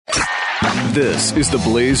This is the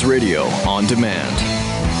Blaze Radio on demand.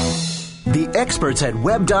 The experts at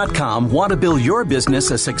Web.com want to build your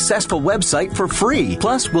business a successful website for free.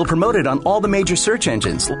 Plus, we'll promote it on all the major search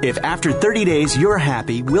engines. If after 30 days you're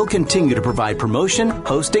happy, we'll continue to provide promotion,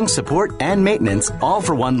 hosting, support, and maintenance, all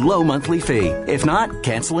for one low monthly fee. If not,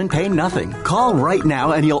 cancel and pay nothing. Call right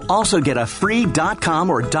now and you'll also get a free .com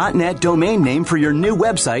or .net domain name for your new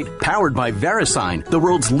website, powered by VeriSign, the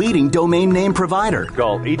world's leading domain name provider.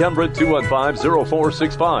 Call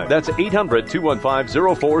 800-215-0465. That's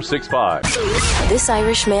 800-215-0465. This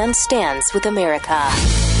Irish man stands with America.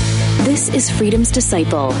 This is Freedom's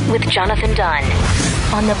Disciple with Jonathan Dunn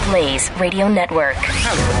on the Blaze Radio Network.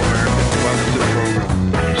 Hello, America. Welcome to the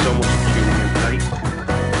program. Thank you so much for tuning in today.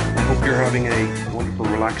 I hope you're having a wonderful,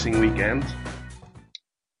 relaxing weekend.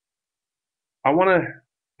 I want to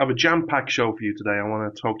have a jam-packed show for you today. I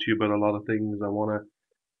want to talk to you about a lot of things. I want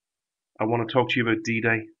to talk to you about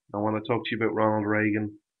D-Day. I want to talk to you about Ronald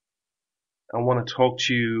Reagan. I want to talk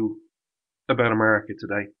to you about America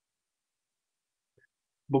today.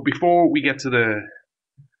 But before we get to the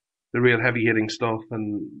real heavy-hitting stuff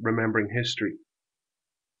and remembering history,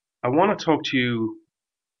 I want to talk to you,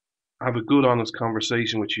 have a good, honest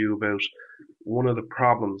conversation with you about one of the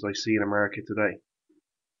problems I see in America today.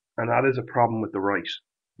 And that is a problem with the right.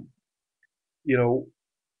 You know,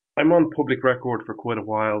 I'm on public record for quite a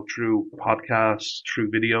while through podcasts,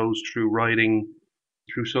 through videos, through writing,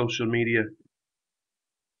 through social media.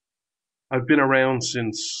 I've been around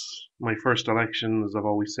since my first election, as I've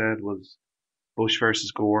always said, was Bush versus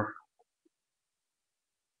Gore.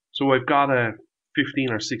 So I've got a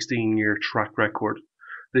 15 or 16 year track record.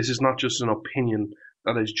 This is not just an opinion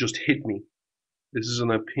that has just hit me. This is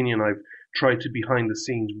an opinion I've tried to behind the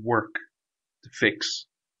scenes work to fix.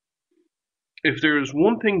 If there's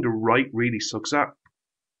one thing the right really sucks at,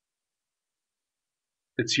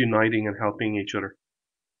 it's uniting and helping each other.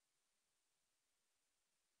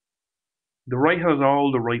 The right has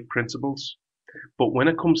all the right principles, but when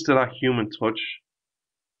it comes to that human touch,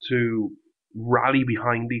 to rally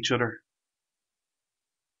behind each other,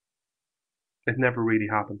 it never really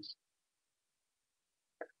happens.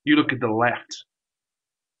 You look at the left.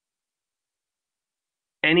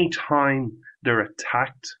 Anytime they're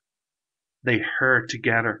attacked, they herd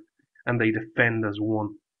together and they defend as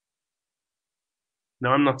one.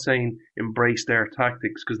 Now, I'm not saying embrace their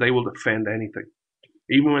tactics, because they will defend anything.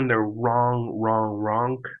 Even when they're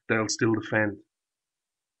wrong, they'll still defend.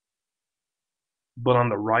 But on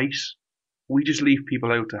the right, we just leave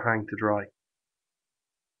people out to hang to dry.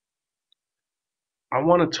 I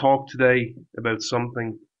want to talk today about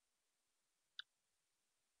something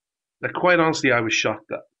that, quite honestly, I was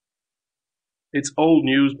shocked at. It's old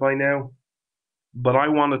news by now, but I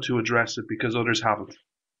wanted to address it because others haven't.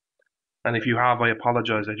 And if you have, I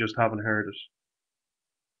apologize, I just haven't heard it.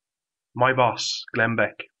 My boss, Glenn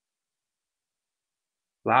Beck,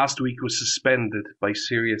 last week was suspended by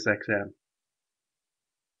SiriusXM.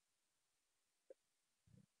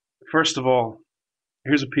 First of all,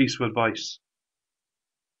 here's a piece of advice.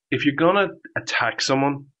 If you're going to attack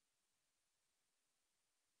someone,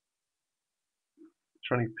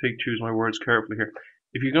 trying to choose my words carefully here.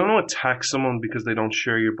 If you're going to attack someone because they don't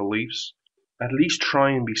share your beliefs, at least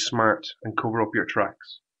try and be smart and cover up your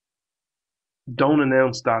tracks. Don't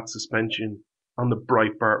announce that suspension on the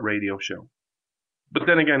Breitbart radio show. But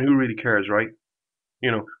then again, who really cares, right?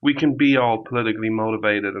 You know, we can be all politically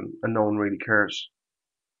motivated and no one really cares.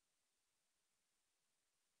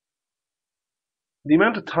 The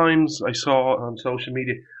amount of times I saw on social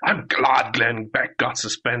media, I'm glad Glenn Beck got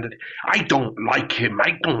suspended. I don't like him.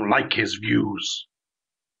 I don't like his views.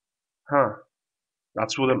 Huh.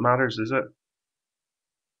 That's what it matters, is it?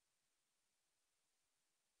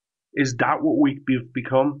 Is that what we've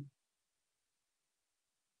become?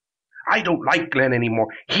 I don't like Glenn anymore.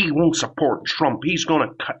 He won't support Trump. He's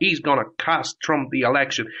gonna cost Trump the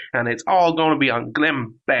election, and it's all gonna be on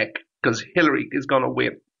Glenn Beck because Hillary is gonna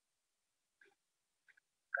win.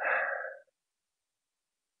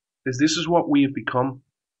 This is what we have become.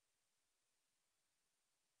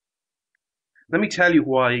 Let me tell you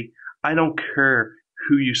why I don't care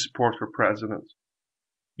who you support for president.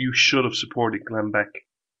 You should have supported Glenn Beck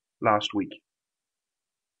last week.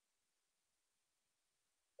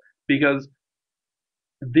 Because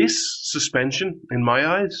this suspension, in my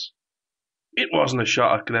eyes, it wasn't a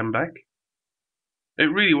shot at Glenn Beck.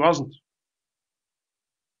 It really wasn't.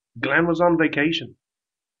 Glenn was on vacation.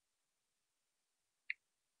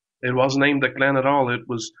 It wasn't aimed at Glenn at all. It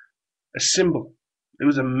was a symbol. It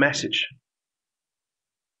was a message.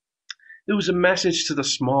 It was a message to the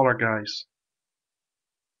smaller guys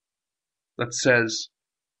that says,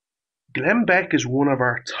 Glenn Beck is one of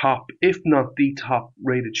our top, if not the top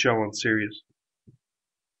rated show on Sirius.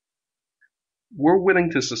 We're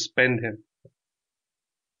willing to suspend him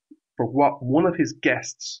for what one of his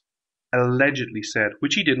guests allegedly said,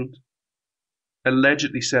 which he didn't,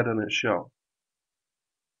 allegedly said on his show.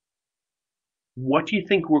 What do you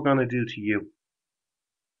think we're going to do to you?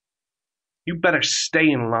 You better stay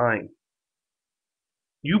in line.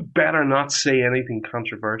 You better not say anything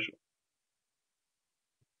controversial.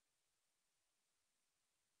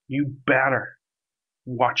 You better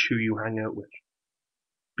watch who you hang out with.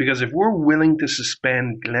 Because if we're willing to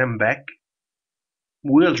suspend Glenn Beck,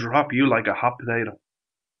 we'll drop you like a hot potato.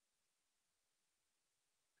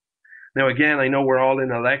 Now again, I know we're all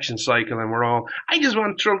in election cycle and we're all, I just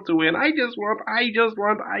want Trump to win. I just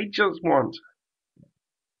want.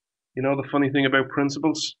 You know the funny thing about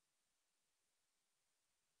principles?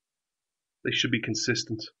 They should be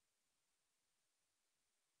consistent.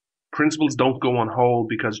 Principles don't go on hold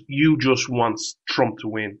because you just want Trump to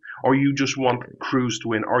win, or you just want Cruz to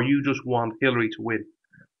win, or you just want Hillary to win.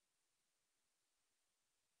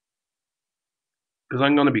 Because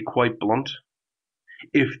I'm going to be quite blunt.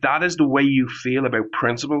 If that is the way you feel about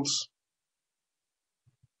principles,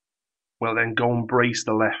 well then go embrace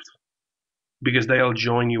the left. Because they'll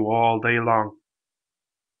join you all day long.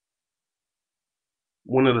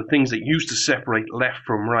 One of the things that used to separate left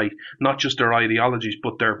from right, not just their ideologies,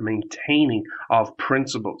 but their maintaining of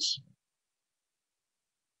principles.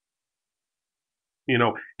 You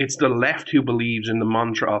know, it's the left who believes in the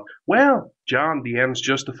mantra of, well, John, the ends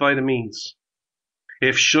justify the means.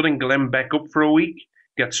 If shutting Glenn Beck up for a week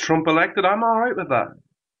gets Trump elected, I'm all right with that.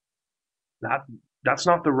 That's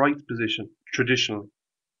not the right position, traditionally.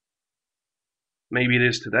 Maybe it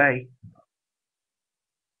is today.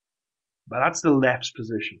 But that's the left's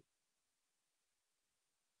position.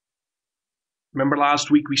 Remember last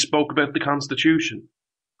week we spoke about the Constitution.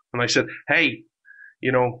 And I said, hey,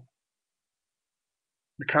 you know,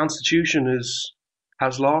 the Constitution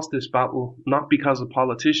has lost this battle, not because of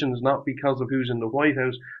politicians, not because of who's in the White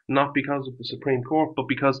House, not because of the Supreme Court, but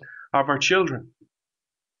because of our children.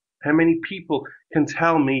 How many people can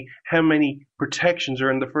tell me how many protections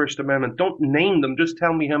are in the First Amendment? Don't name them, just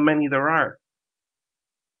tell me how many there are.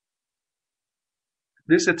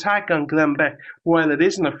 This attack on Glenn Beck, while it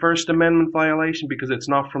isn't a First Amendment violation because it's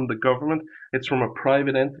not from the government, it's from a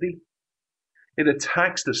private entity, it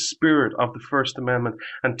attacks the spirit of the First Amendment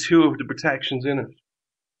and two of the protections in it.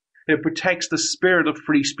 It protects the spirit of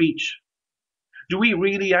free speech. Do we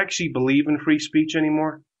really actually believe in free speech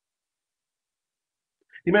anymore?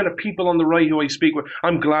 The amount of people on the right who I speak with,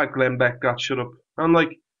 I'm glad Glenn Beck got shut up. I'm like,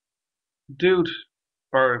 dude,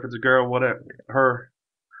 or if it's a girl, whatever, her.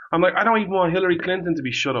 I'm like, I don't even want Hillary Clinton to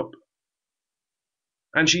be shut up.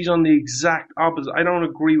 And she's on the exact opposite. I don't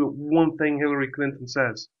agree with one thing Hillary Clinton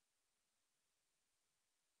says.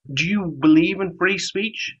 Do you believe in free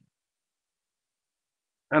speech?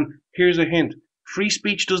 And here's a hint. Free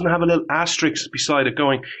speech doesn't have a little asterisk beside it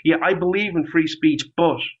going, yeah, I believe in free speech,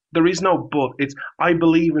 but. There is no but. It's, I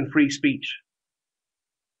believe in free speech.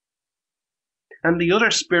 And the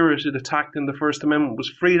other spirit it attacked in the First Amendment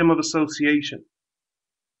was freedom of association.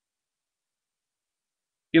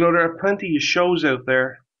 You know, there are plenty of shows out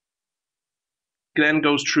there. Glenn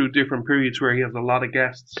goes through different periods where he has a lot of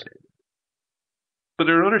guests. But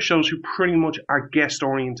there are other shows who pretty much are guest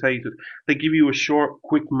orientated. They give you a short,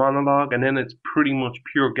 quick monologue and then it's pretty much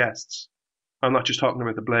pure guests. I'm not just talking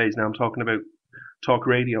about The Blaze now, I'm talking about talk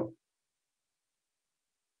radio.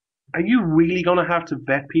 Are you really going to have to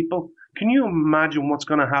vet people? Can you imagine what's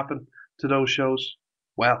going to happen to those shows?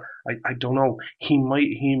 Well, I don't know.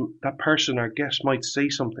 That person or guest might say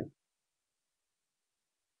something.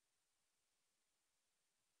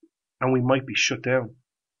 And we might be shut down.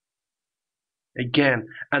 Again,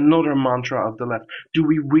 another mantra of the left. Do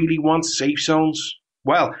we really want safe zones?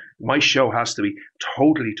 Well, my show has to be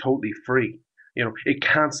totally free. You know, it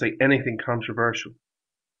can't say anything controversial.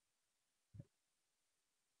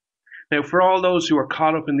 Now, for all those who are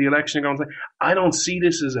caught up in the election and going, I don't see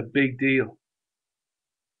this as a big deal.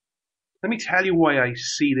 Let me tell you why I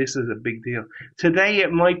see this as a big deal. Today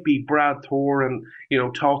it might be Brad Thor and, you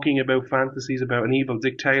know, talking about fantasies about an evil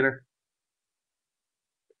dictator.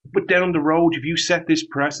 But down the road, if you set this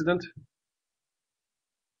precedent,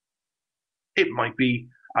 it might be,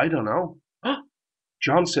 I don't know.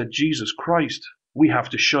 John said, Jesus Christ, we have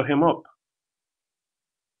to shut him up.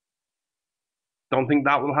 Don't think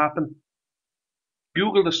that will happen.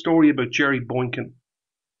 Google the story about Jerry Boykin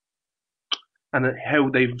and how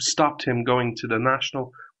they've stopped him going to the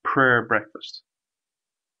National Prayer Breakfast.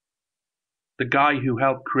 The guy who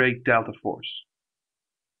helped create Delta Force.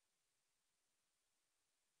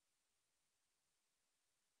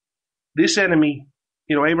 This enemy,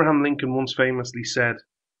 Abraham Lincoln once famously said,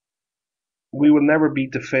 "We will never be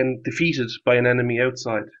defeated by an enemy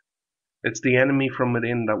outside. It's the enemy from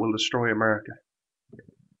within that will destroy America."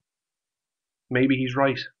 Maybe he's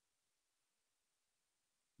right.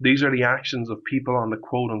 These are the actions of people on the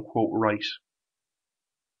quote-unquote right,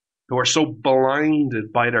 who are so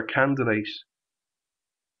blinded by their candidate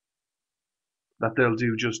that they'll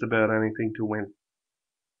do just about anything to win.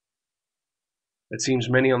 It seems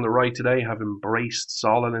many on the right today have embraced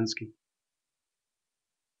Saul Alinsky.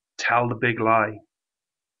 Tell the big lie.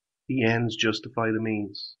 The ends justify the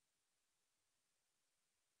means.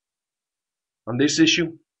 On this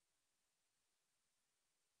issue,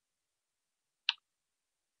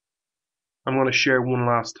 I'm going to share one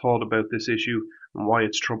last thought about this issue and why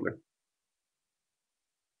it's troubling.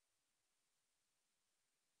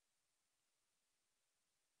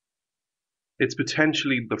 It's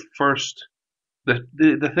potentially the first,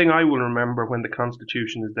 the thing I will remember when the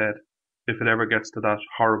Constitution is dead, if it ever gets to that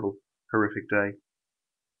horrible, horrific day.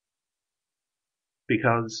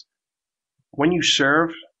 Because when you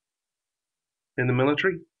serve in the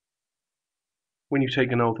military, when you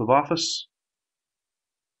take an oath of office,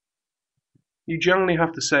 you generally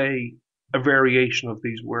have to say a variation of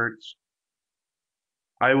these words.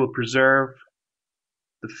 I will preserve,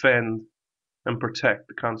 defend, and protect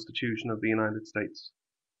the Constitution of the United States.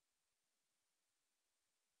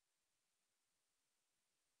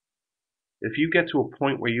 If you get to a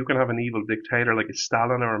point where you can have an evil dictator like a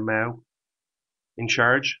Stalin or a Mao in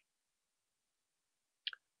charge,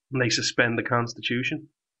 and they suspend the Constitution,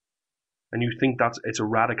 and you think it's a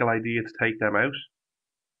radical idea to take them out,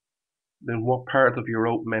 then what part of your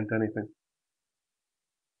oath meant anything?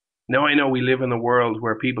 Now I know we live in a world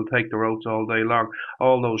where people take their oaths all day long.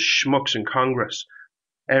 All those schmucks in Congress,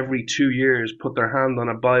 every 2 years, put their hand on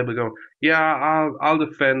a Bible going, yeah, I'll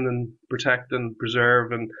defend and protect and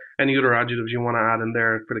preserve and any other adjectives you want to add in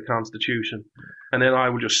there for the Constitution. And then I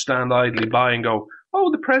would just stand idly by and go,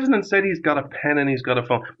 oh, the president said he's got a pen and he's got a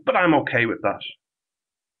phone, but I'm okay with that.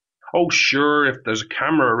 Oh, sure, if there's a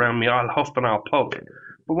camera around me, I'll huff and I'll puff.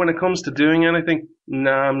 But when it comes to doing anything,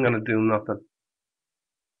 nah, I'm going to do nothing.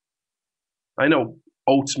 I know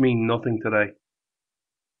oaths mean nothing today.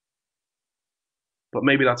 But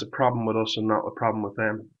maybe that's a problem with us and not a problem with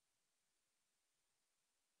them.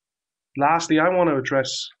 Lastly, I want to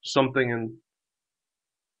address something, and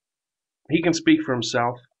he can speak for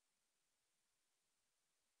himself.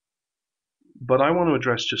 But I want to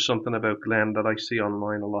address just something about Glenn that I see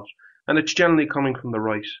online a lot. And it's generally coming from the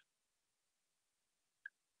right.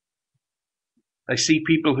 I see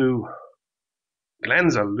people who,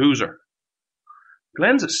 Glenn's a loser.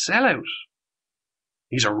 Glenn's a sellout.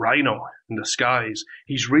 He's a rhino in disguise.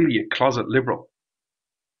 He's really a closet liberal.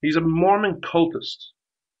 He's a Mormon cultist.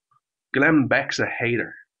 Glenn Beck's a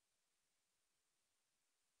hater.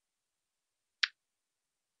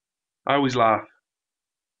 I always laugh.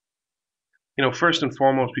 First and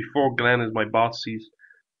foremost, before Glenn is my boss,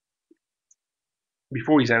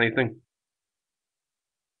 before he's anything,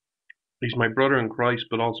 he's my brother in Christ,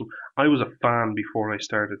 but also I was a fan before I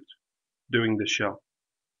started doing this show,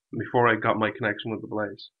 before I got my connection with the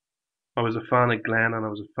Blaze. I was a fan of Glenn and I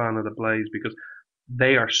was a fan of the Blaze because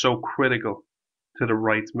they are so critical to the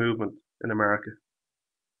rights movement in America.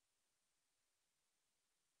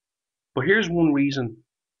 But here's one reason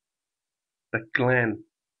that Glenn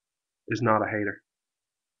is not a hater.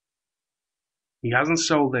 He hasn't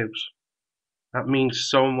sold out. That means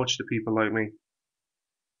so much to people like me.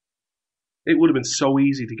 It would have been so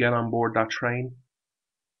easy to get on board that train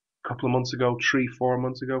a couple of months ago, 3-4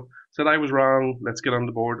 months ago. Said I was wrong, let's get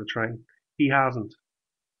on board the train. He hasn't.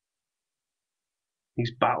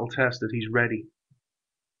 He's battle tested, he's ready.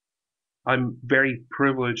 I'm very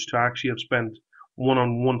privileged to actually have spent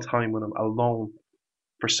one-on-one time with him alone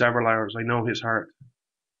for several hours. I know his heart.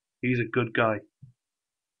 He's a good guy.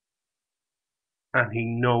 And he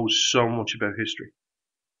knows so much about history.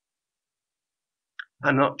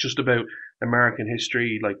 And not just about American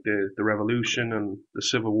history like the Revolution and the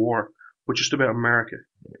Civil War, but just about America,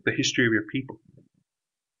 the history of your people.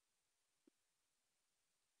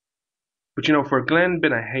 But for Glenn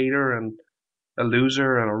being a hater and a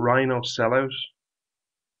loser and a rhino sellout,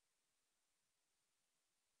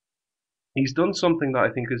 he's done something that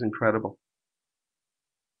I think is incredible.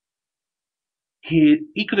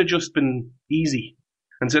 He could have just been easy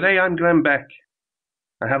and said, hey, I'm Glenn Beck.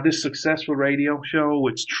 I have this successful radio show.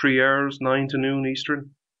 It's 3 hours, 9 to noon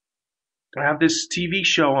Eastern. I have this TV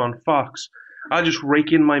show on Fox. I'll just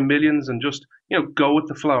rake in my millions and just, go with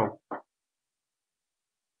the flow.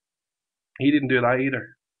 He didn't do that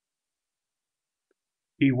either.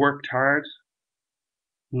 He worked hard,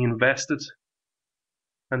 he invested,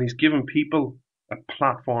 and he's given people a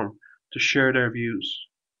platform to share their views.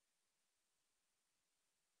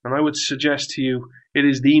 And I would suggest to you, it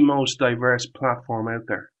is the most diverse platform out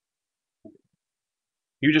there.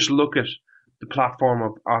 You just look at the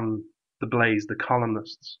platform on The Blaze, the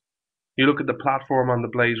columnists. You look at the platform on The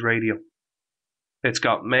Blaze Radio. It's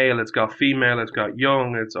got male, it's got female, it's got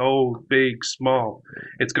young, it's old, big, small.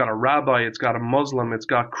 It's got a rabbi, it's got a Muslim, it's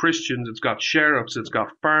got Christians, it's got sheriffs, it's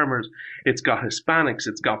got farmers, it's got Hispanics,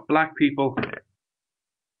 it's got black people.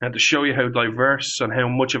 And to show you how diverse and how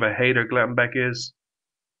much of a hater Glenn Beck is,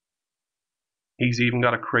 he's even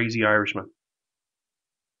got a crazy Irishman.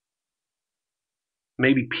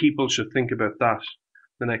 Maybe people should think about that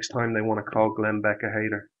the next time they want to call Glenn Beck a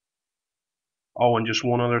hater. Oh, and just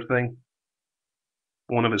one other thing.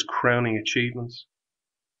 One of his crowning achievements.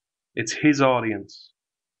 It's his audience.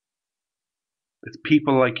 It's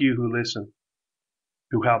people like you who listen,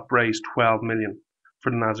 who helped raise 12 million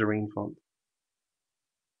for the Nazarene Fund.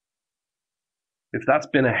 If that's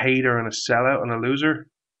been a hater and a sellout and a loser,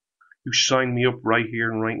 you sign me up right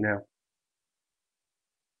here and right now.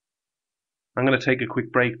 I'm going to take a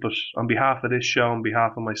quick break, but on behalf of this show, on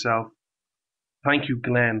behalf of myself, thank you,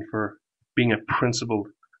 Glenn, for being a principled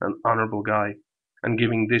and honourable guy and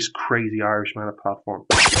giving this crazy Irishman a platform.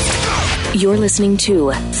 You're listening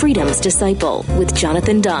to Freedom's Disciple with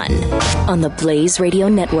Jonathan Dunn on the Blaze Radio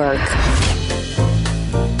Network.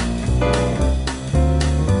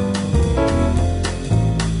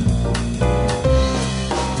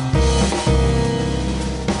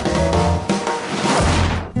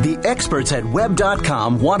 Experts at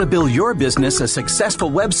Web.com want to build your business a successful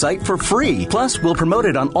website for free. Plus, we'll promote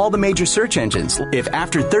it on all the major search engines. If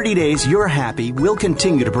after 30 days you're happy, we'll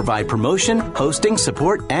continue to provide promotion, hosting,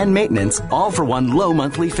 support, and maintenance, all for one low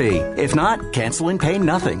monthly fee. If not, cancel and pay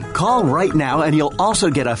nothing. Call right now and you'll also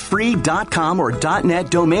get a free .com or .net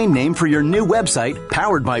domain name for your new website,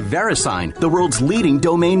 powered by VeriSign, the world's leading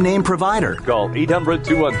domain name provider. Call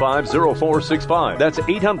 800-215-0465. That's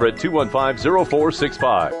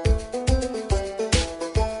 800-215-0465.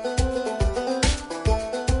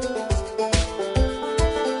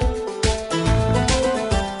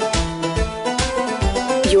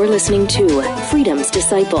 You're listening to Freedom's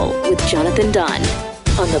Disciple with Jonathan Dunn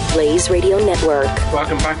on the Blaze Radio Network.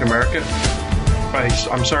 Welcome back, America.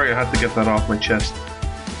 I'm sorry I had to get that off my chest.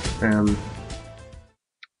 I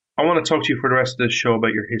want to talk to you for the rest of this show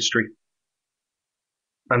about your history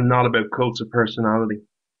and not about cults of personality.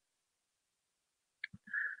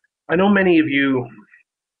 I know many of you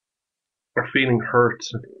are feeling hurt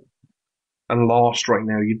and lost right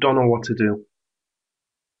now. You don't know what to do.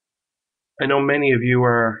 I know many of you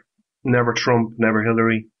are never Trump, never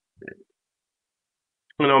Hillary.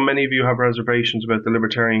 I know many of you have reservations about the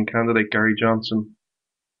Libertarian candidate, Gary Johnson.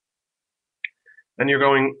 And you're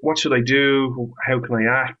going, what should I do? How can I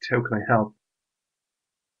act? How can I help?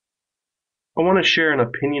 I want to share an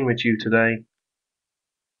opinion with you today.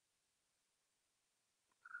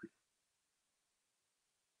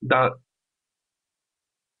 That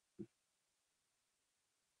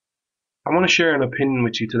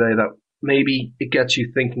maybe it gets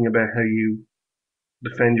you thinking about how you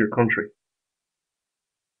defend your country.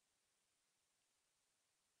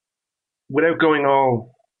 Without going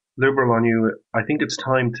all liberal on you, I think it's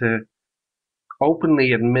time to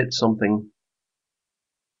openly admit something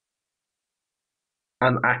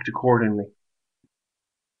and act accordingly.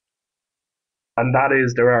 And that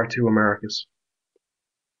is, there are two Americas.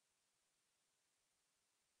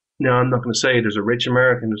 Now, I'm not going to say there's a rich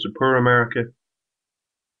America and there's a poor America,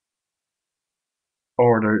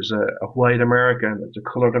 or there's a white America and there's a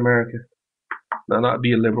coloured America. Now, that would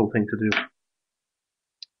be a liberal thing to do.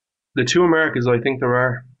 The two Americas I think there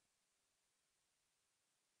are,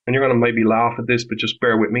 and you're going to maybe laugh at this, but just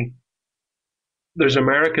bear with me. There's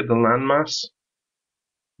America, the landmass,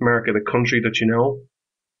 America, the country that you know,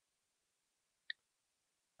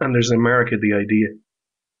 and there's America, the idea.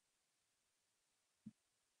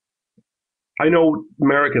 I know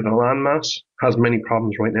America, the landmass, has many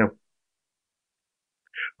problems right now.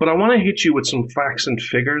 But I want to hit you with some facts and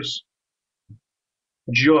figures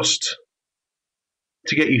just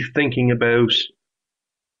to get you thinking about,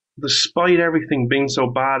 despite everything being so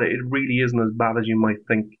bad, it really isn't as bad as you might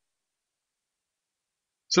think.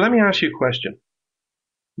 So let me ask you a question.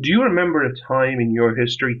 Do you remember a time in your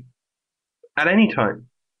history, at any time,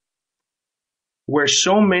 where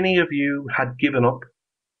so many of you had given up,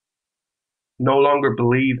 no longer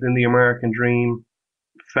believed in the American dream,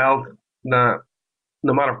 felt that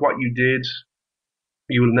no matter what you did,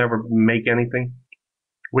 you would never make anything,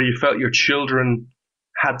 where you felt your children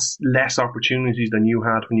had less opportunities than you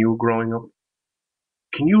had when you were growing up?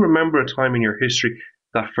 Can you remember a time in your history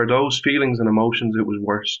that for those feelings and emotions it was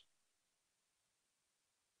worse?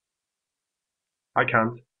 I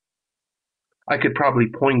can't. I could probably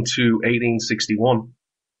point to 1861.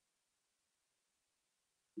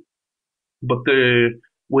 But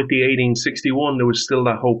with the 1861, there was still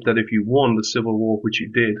that hope that if you won the Civil War, which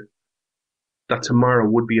you did, that tomorrow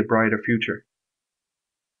would be a brighter future.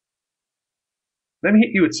 Let me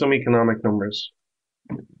hit you with some economic numbers.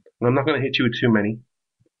 And I'm not going to hit you with too many.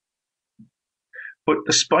 But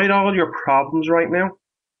despite all your problems right now,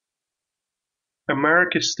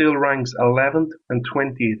 America still ranks 11th and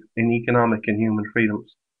 20th in economic and human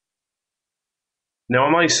freedoms. Now,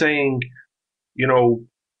 am I saying,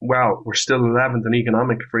 well, we're still 11th in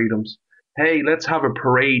economic freedoms. Hey, let's have a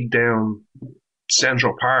parade down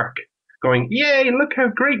Central Park going, yay, look how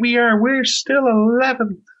great we are. We're still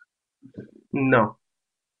 11th. No.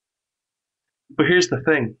 But here's the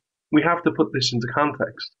thing. We have to put this into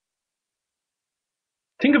context.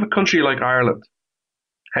 Think of a country like Ireland.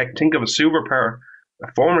 Heck, think of a superpower,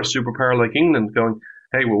 a former superpower like England going,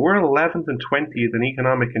 hey, well, we're 11th and 20th in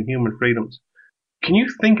economic and human freedoms. Can you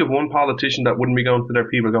think of one politician that wouldn't be going to their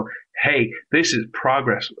people and go, hey, this is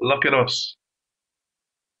progress. Look at us.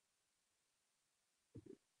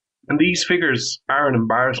 And these figures are an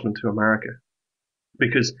embarrassment to America,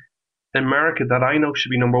 because America that I know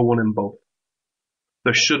should be number one in both.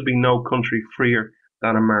 There should be no country freer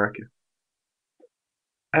than America.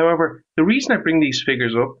 However, the reason I bring these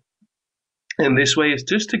figures up in this way is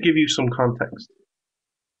just to give you some context.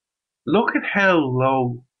 Look at how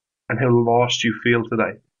low and how lost you feel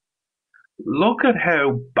today. Look at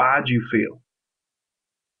how bad you feel.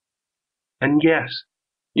 And yet,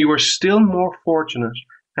 you are still more fortunate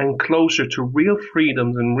and closer to real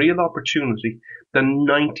freedoms and real opportunity than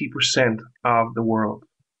 90% of the world.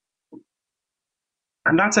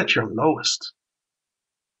 And that's at your lowest.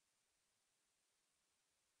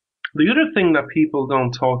 The other thing that people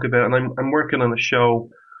don't talk about, and I'm working on a show,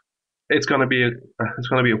 it's going to be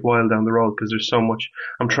a while down the road because there's so much.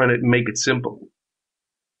 I'm trying to make it simple.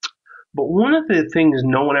 But one of the things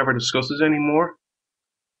no one ever discusses anymore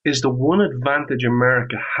is the one advantage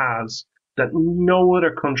America has that no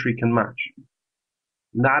other country can match.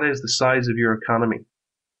 And that is the size of your economy.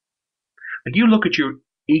 Like, you look at your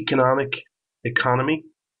economy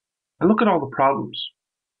and look at all the problems.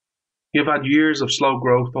 You've had years of slow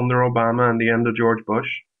growth under Obama and the end of George Bush,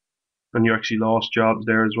 and you actually lost jobs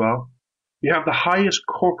there as well. You have the highest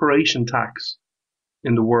corporation tax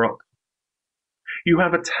in the world. You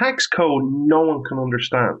have a tax code no one can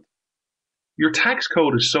understand. Your tax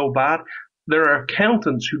code is so bad, there are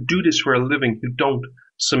accountants who do this for a living who don't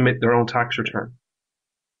submit their own tax return.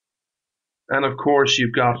 And of course,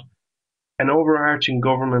 you've got an overarching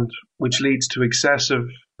government which leads to excessive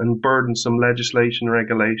and burdensome legislation and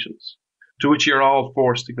regulations, to which you're all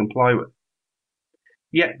forced to comply with.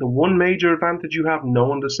 Yet the one major advantage you have, no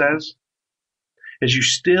one says, is you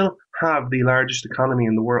still have the largest economy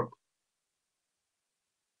in the world.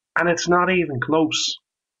 And it's not even close.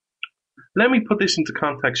 Let me put this into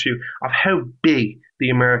context for you of how big the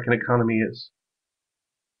American economy is.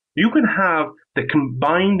 You can have the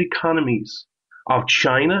combined economies of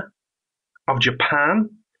China, of Japan,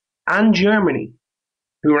 and Germany,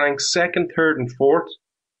 who rank second, third, and fourth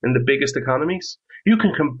in the biggest economies. You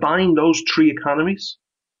can combine those three economies,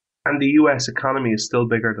 and the US economy is still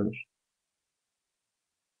bigger than it.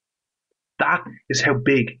 That is how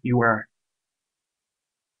big you are.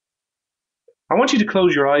 I want you to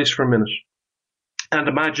close your eyes for a minute and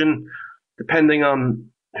imagine, depending on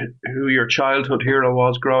who your childhood hero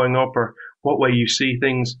was growing up or what way you see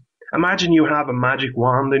things, imagine you have a magic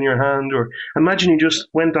wand in your hand, or imagine you just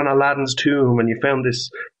went on Aladdin's tomb and you found this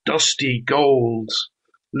dusty gold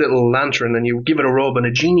little lantern and you give it a rub and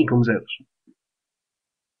a genie comes out.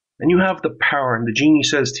 And you have the power and the genie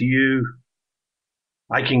says to you,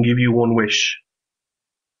 I can give you one wish.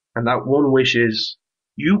 And that one wish is,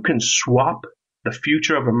 you can swap the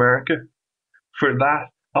future of America for that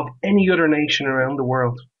of any other nation around the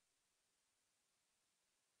world.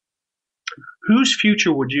 Whose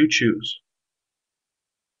future would you choose?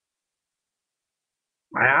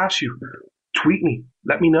 I ask you, tweet me,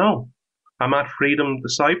 let me know. I'm at Freedom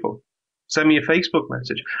Disciple. Send me a Facebook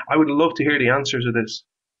message. I would love to hear the answers to this.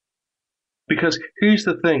 Because here's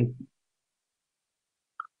the thing.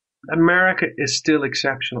 America is still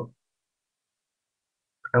exceptional.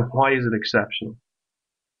 And why is it exceptional?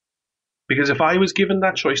 Because if I was given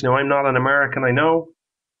that choice, now I'm not an American, I know,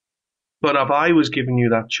 but if I was given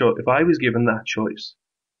that choice,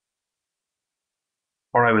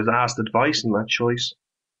 or I was asked advice on that choice,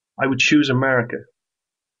 I would choose America.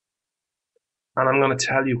 And I'm going to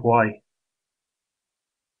tell you why.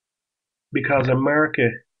 Because America,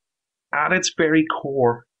 at its very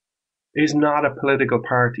core, is not a political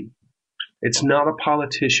party. It's not a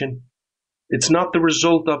politician. It's not the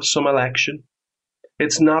result of some election.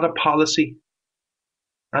 It's not a policy.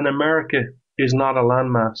 And America is not a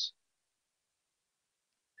landmass.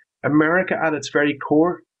 America, at its very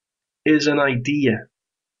core, is an idea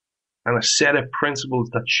and a set of principles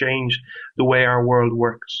that change the way our world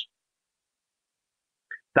works.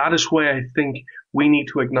 That is why I think we need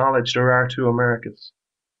to acknowledge there are two Americas.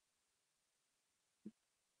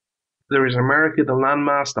 There is America, the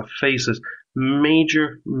landmass that faces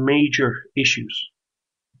major issues.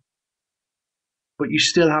 But you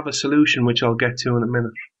still have a solution, which I'll get to in a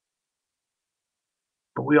minute.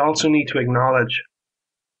 But we also need to acknowledge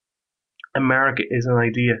America is an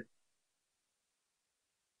idea.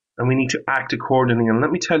 And we need to act accordingly. And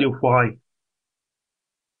let me tell you why.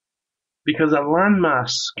 Because a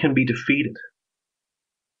landmass can be defeated.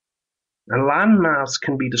 A landmass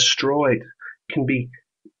can be destroyed, can be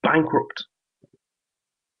bankrupt.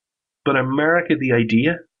 But America, the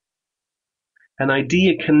idea, an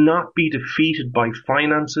idea cannot be defeated by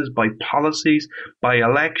finances, by policies, by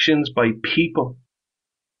elections, by people.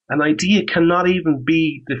 An idea cannot even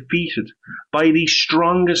be defeated by the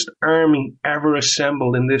strongest army ever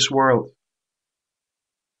assembled in this world.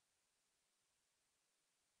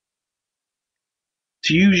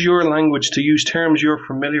 To use your language, to use terms you're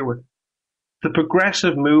familiar with, the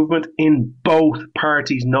progressive movement in both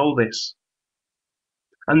parties know this.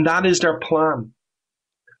 And that is their plan.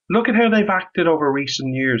 Look at how they've acted over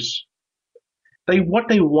recent years. What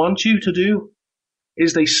they want you to do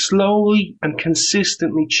is they slowly and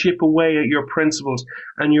consistently chip away at your principles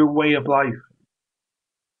and your way of life.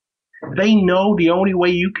 They know the only way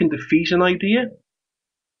you can defeat an idea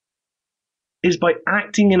is by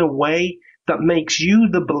acting in a way that makes you,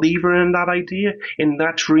 the believer in that idea, in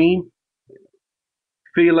that dream,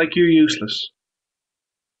 feel like you're useless,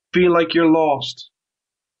 feel like you're lost,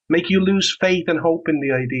 make you lose faith and hope in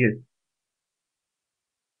the idea.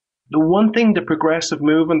 The one thing the progressive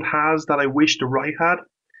movement has that I wish the right had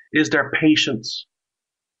is their patience.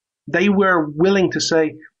 They were willing to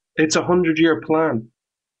say, it's a 100-year plan.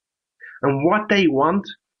 And what they want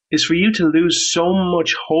is for you to lose so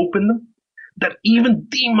much hope in them that even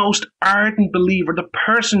the most ardent believer, the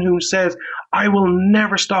person who says, I will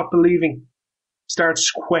never stop believing,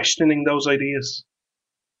 starts questioning those ideas.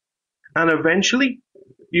 And eventually,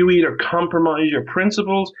 you either compromise your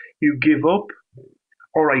principles, you give up,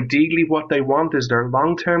 or ideally what they want is their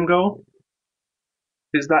long-term goal,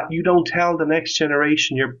 is that you don't tell the next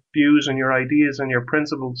generation your views and your ideas and your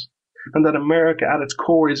principles, and that America at its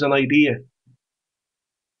core is an idea.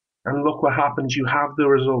 And look what happens, you have the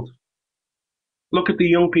result. Look at the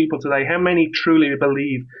young people today. How many truly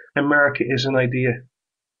believe America is an idea?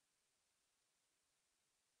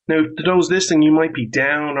 Now, to those listening, you might be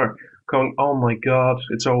down or going, oh my God,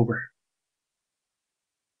 it's over.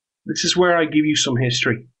 This is where I give you some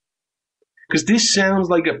history. Because this sounds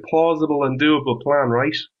like a plausible and doable plan,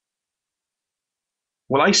 right?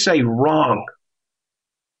 Well, I say wrong.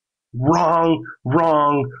 Wrong,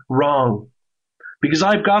 wrong, wrong. Because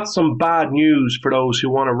I've got some bad news for those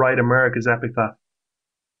who want to write America's epitaph.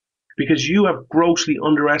 Because you have grossly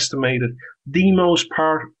underestimated the most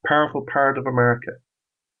powerful part of America.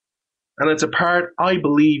 And it's a part I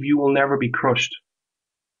believe you will never be crushed.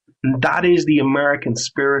 And that is the American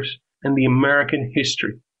spirit and the American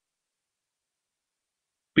history.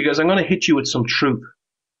 Because I'm going to hit you with some truth.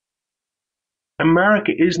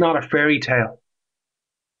 America is not a fairy tale.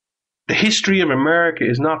 The history of America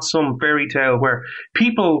is not some fairy tale where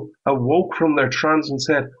people awoke from their trance and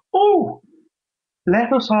said, oh,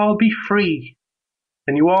 let us all be free.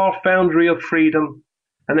 And you all found real freedom.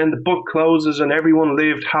 And then the book closes and everyone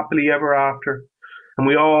lived happily ever after. And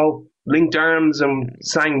we all linked arms and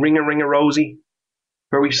sang Ring a Ring a Rosie,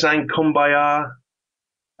 where we sang Kumbaya,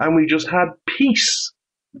 and we just had peace.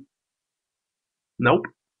 Nope,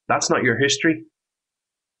 that's not your history.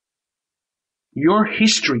 Your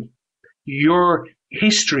history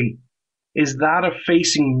is that of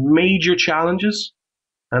facing major challenges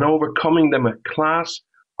and overcoming them with class,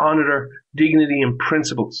 honor, dignity, and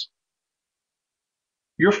principles.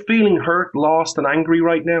 You're feeling hurt, lost, and angry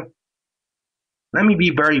right now. Let me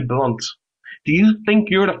be very blunt. Do you think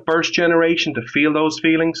you're the first generation to feel those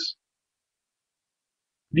feelings?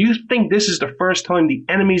 Do you think this is the first time the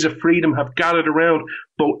enemies of freedom have gathered around,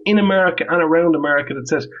 both in America and around America, that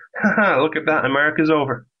says, haha, look at that, America's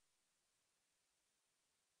over?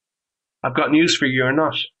 I've got news for you, you're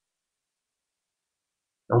not.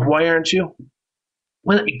 And why aren't you?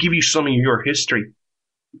 Well, let me give you some of your history.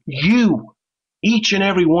 You, each and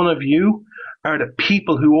every one of you, are the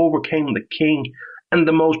people who overcame the king and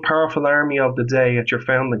the most powerful army of the day at your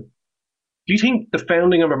founding. Do you think the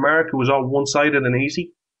founding of America was all one-sided and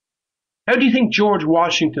easy? How do you think George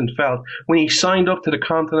Washington felt when he signed up to the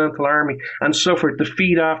Continental Army and suffered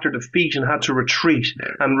defeat after defeat and had to retreat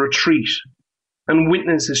and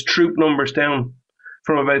witness his troop numbers down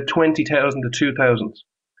from about 20,000 to 2,000?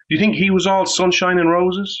 Do you think he was all sunshine and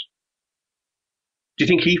roses? Do you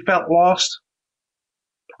think he felt lost?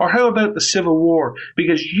 Or how about the Civil War?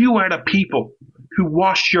 Because you are the people who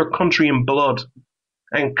washed your country in blood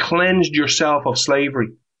and cleansed yourself of slavery.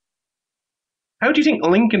 How do you think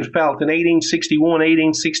Lincoln felt in 1861,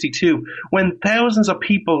 1862, when thousands of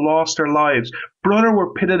people lost their lives? Brother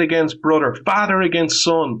were pitted against brother, father against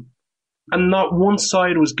son, and not one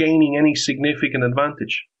side was gaining any significant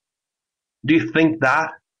advantage. Do you think that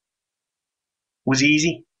was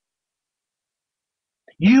easy?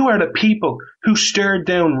 You are the people who stared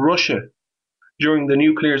down Russia during the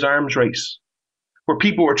nuclear arms race, where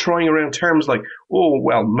people were throwing around terms like,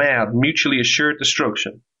 MAD, mutually assured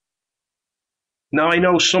destruction. Now, I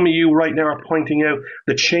know some of you right now are pointing out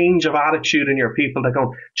the change of attitude in your people. They're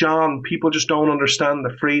going, John, people just don't understand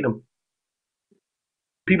the freedom.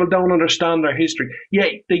 People don't understand their history. Yeah,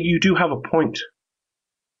 you do have a point.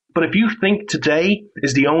 But if you think today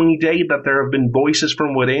is the only day that there have been voices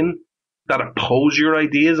from within that oppose your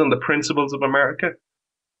ideas and the principles of America,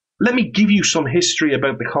 let me give you some history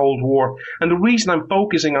about the Cold War. And the reason I'm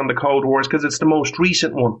focusing on the Cold War is because it's the most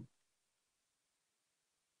recent one.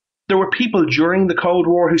 There were people during the Cold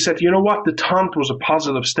War who said, you know what, détente was a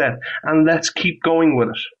positive step, and let's keep going with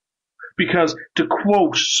it. Because, to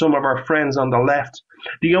quote some of our friends on the left,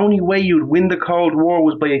 the only way you'd win the Cold War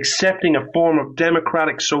was by accepting a form of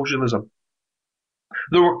democratic socialism.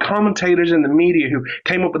 There were commentators in the media who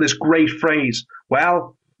came up with this great phrase,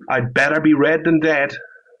 well, I'd better be red than dead.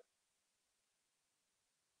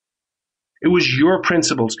 It was your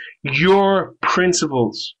principles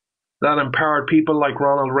that empowered people like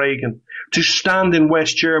Ronald Reagan to stand in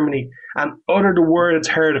West Germany and utter the words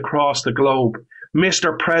heard across the globe,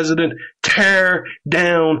 Mr. President, tear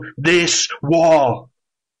down this wall.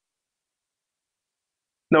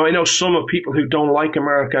 Now, I know some of people who don't like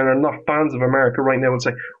America and are not fans of America right now would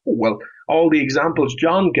say, all the examples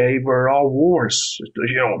John gave are all wars.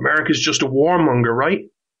 America's just a warmonger, right?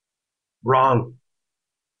 Wrong.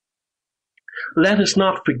 Let us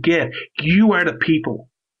not forget, you are the people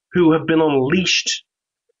who have been unleashed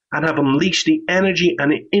and have unleashed the energy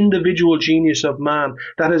and the individual genius of man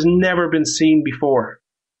that has never been seen before.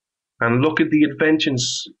 And look at the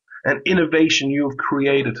inventions and innovation you have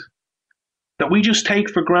created that we just take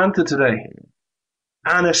for granted today.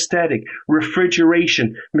 Anesthetic,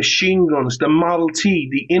 refrigeration, machine guns, the Model T,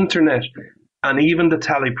 the internet, and even the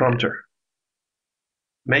teleprompter.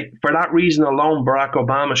 For that reason alone, Barack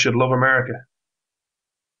Obama should love America.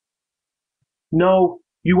 No,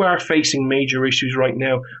 you are facing major issues right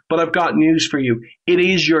now, but I've got news for you. It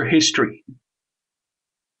is your history.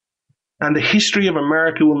 And the history of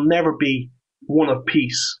America will never be one of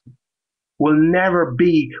peace. Will never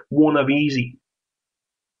be one of easy.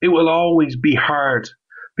 It will always be hard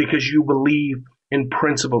because you believe in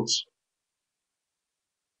principles.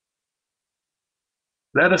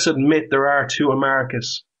 Let us admit there are two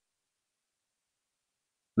Americas.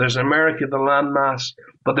 There's America the landmass,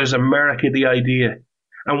 but there's America the idea.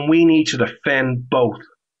 And we need to defend both.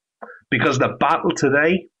 Because the battle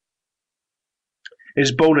today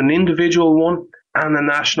is both an individual one and a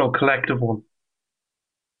national collective one.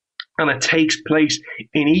 And it takes place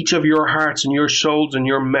in each of your hearts and your souls and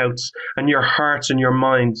your mouths and your hearts and your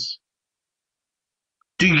minds.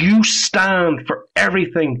 Do you stand for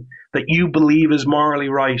everything that you believe is morally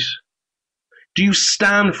right? Do you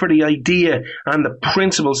stand for the idea and the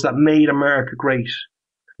principles that made America great?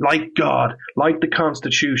 Like God, like the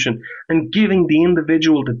Constitution, and giving the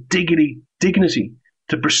individual the dignity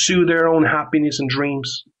to pursue their own happiness and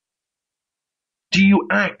dreams? Do you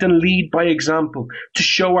act and lead by example to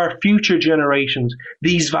show our future generations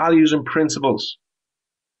these values and principles?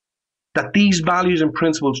 That these values and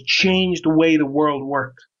principles change the way the world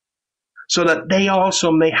worked, so that they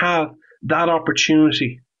also may have that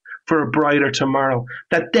opportunity for a brighter tomorrow,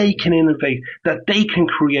 that they can innovate, that they can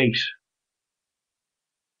create,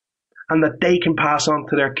 and that they can pass on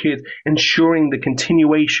to their kids, ensuring the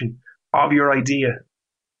continuation of your idea?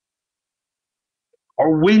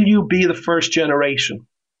 Or will you be the first generation?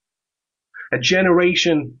 A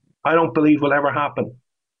generation I don't believe will ever happen.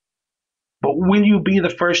 But will you be the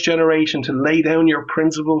first generation to lay down your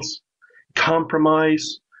principles,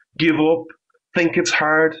 compromise, give up, think it's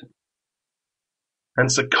hard,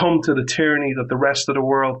 and succumb to the tyranny that the rest of the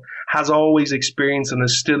world has always experienced and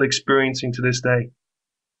is still experiencing to this day.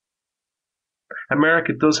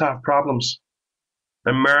 America does have problems.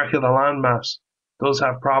 America, the landmass, does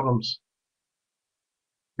have problems.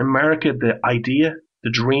 America, the idea, the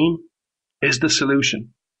dream, is the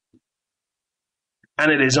solution.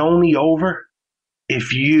 And it is only over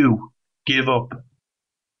if you give up.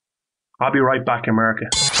 I'll be right back, America.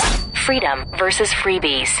 Freedom versus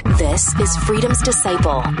freebies. This is Freedom's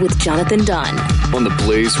Disciple with Jonathan Dunn on the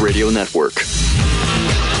Blaze Radio Network.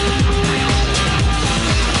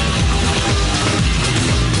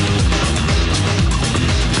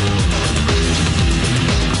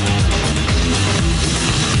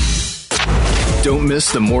 Don't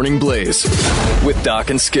miss the Morning Blaze with Doc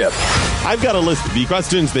and Skip. I've got a list of the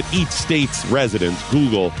questions that each state's residents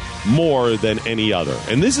Google more than any other.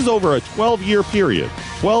 And this is over a 12-year period.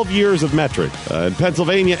 12 years of metric. In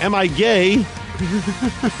Pennsylvania, am I gay?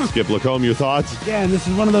 Skip Lacombe, your thoughts? Yeah, and this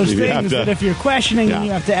is one of those things that if you're questioning, then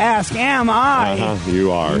you have to ask, am I? You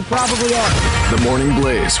are. You probably are. The Morning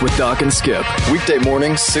Blaze with Doc and Skip. Weekday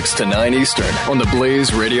mornings, 6 to 9 Eastern on the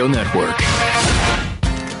Blaze Radio Network.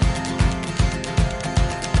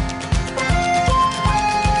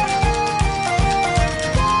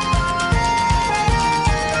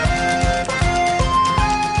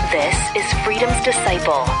 Freedom's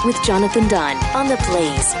Disciple with Jonathan Dunn on the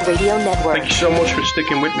Blaze Radio Network. Thank you so much for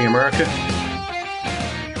sticking with me, America.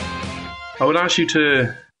 I would ask you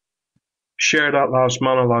to share that last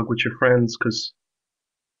monologue with your friends, because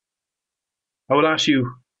I would ask you,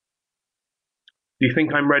 do you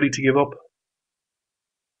think I'm ready to give up?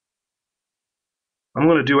 I'm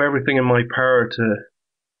going to do everything in my power to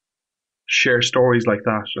share stories like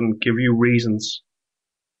that and give you reasons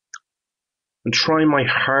and try my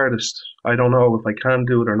hardest. I don't know if I can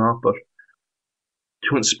do it or not, but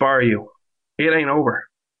to inspire you. It ain't over.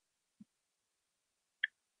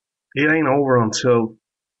 It ain't over until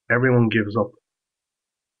everyone gives up.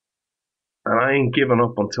 And I ain't giving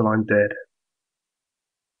up until I'm dead.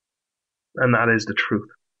 And that is the truth.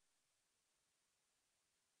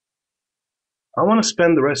 I want to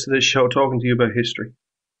spend the rest of this show talking to you about history.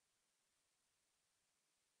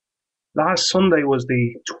 Last Sunday was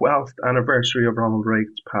the 12th anniversary of Ronald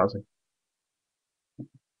Reagan's passing.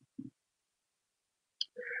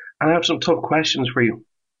 And I have some tough questions for you.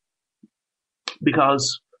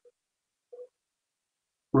 Because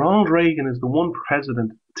Ronald Reagan is the one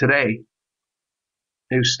president today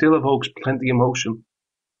who still evokes plenty of emotion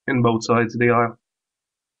in both sides of the aisle.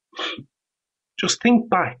 Just think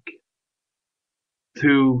back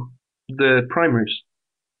to the primaries.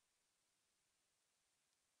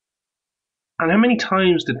 And how many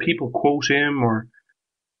times did people quote him or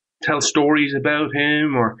tell stories about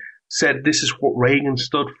him or said this is what Reagan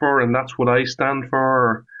stood for and that's what I stand for?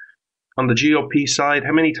 Or on the GOP side,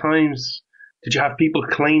 how many times did you have people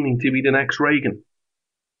claiming to be the next Reagan?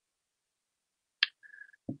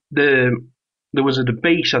 There was a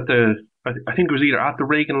debate at I think it was either at the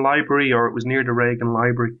Reagan Library or it was near the Reagan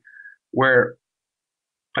Library, where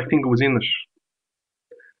I think it was in it,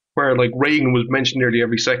 where like Reagan was mentioned nearly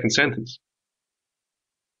every second sentence.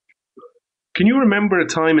 Can you remember a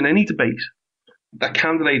time in any debate that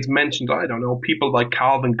candidates mentioned, I don't know, people like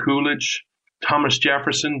Calvin Coolidge, Thomas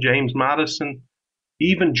Jefferson, James Madison,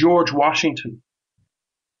 even George Washington?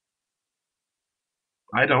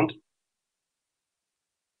 I don't.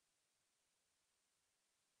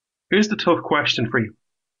 Here's the tough question for you.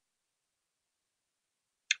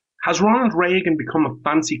 Has Ronald Reagan become a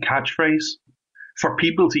fancy catchphrase for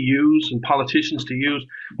people to use and politicians to use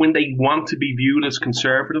when they want to be viewed as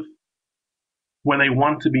conservative? When they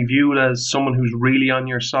want to be viewed as someone who's really on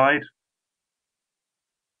your side?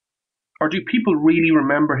 Or do people really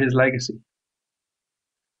remember his legacy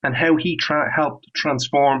and how he helped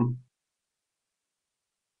transform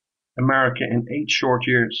America in 8 short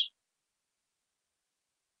years?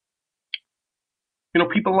 You know,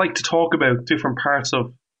 people like to talk about different parts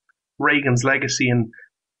of Reagan's legacy and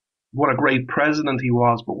what a great president he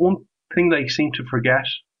was, but one thing they seem to forget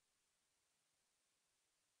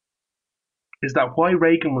is that why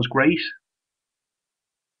Reagan was great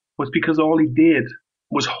was because all he did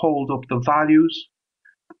was hold up the values,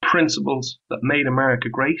 the principles that made America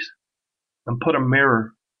great and put a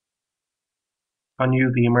mirror on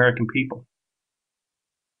you, the American people.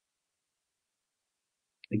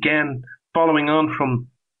 Again, following on from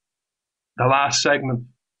the last segment,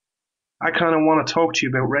 I kind of want to talk to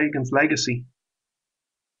you about Reagan's legacy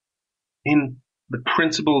in the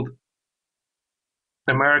principled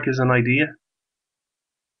America's an idea.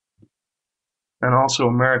 and also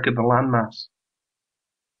America the landmass.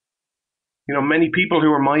 You know, many people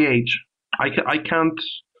who are my age,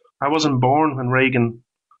 I wasn't born when Reagan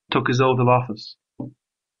took his oath of office.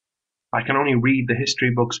 I can only read the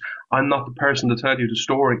history books. I'm not the person to tell you the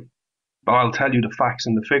story, but I'll tell you the facts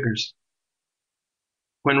and the figures.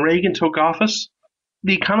 When Reagan took office,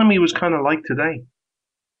 the economy was kind of like today.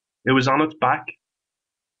 It was on its back.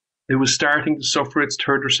 It was starting to suffer its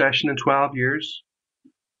third recession in 12 years.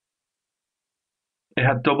 It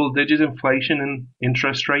had double-digit inflation in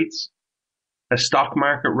interest rates, a stock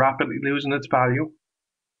market rapidly losing its value,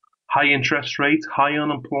 high interest rates, high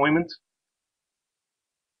unemployment.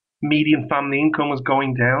 Median family income was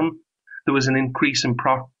going down. There was an increase in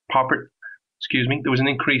poverty.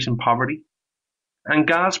 And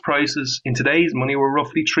gas prices in today's money were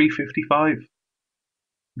roughly $3.55.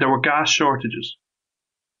 There were gas shortages.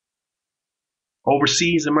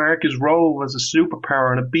 Overseas, America's role as a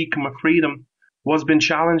superpower and a beacon of freedom was being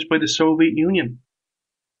challenged by the Soviet Union,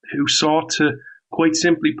 who sought to, quite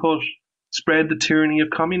simply put, spread the tyranny of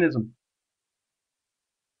communism.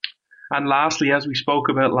 And lastly, as we spoke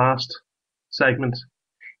about last segment,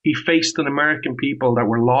 he faced an American people that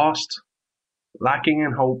were lost, lacking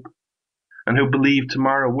in hope, and who believed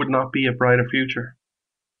tomorrow would not be a brighter future.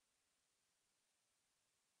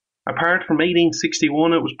 Apart from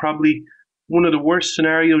 1861, it was probably one of the worst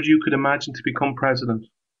scenarios you could imagine to become president.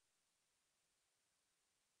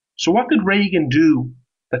 So what did Reagan do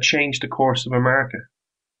that changed the course of America?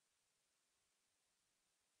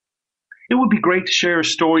 It would be great to share a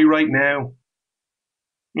story right now,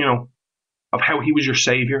 of how he was your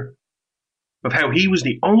savior, of how he was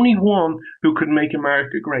the only one who could make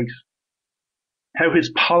America great, how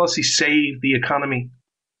his policy saved the economy,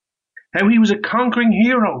 how he was a conquering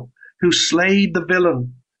hero who slayed the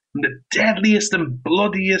villain in the deadliest and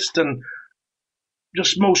bloodiest and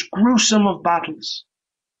just most gruesome of battles,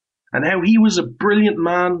 and how he was a brilliant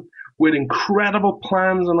man with incredible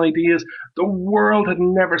plans and ideas the world had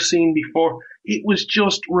never seen before. It was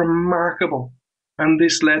just remarkable, and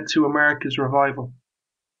this led to America's revival.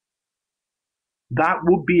 That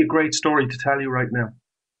would be a great story to tell you right now.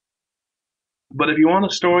 But if you want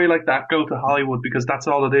a story like that, go to Hollywood, because that's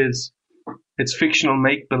all it is. It's fictional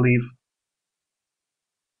make-believe.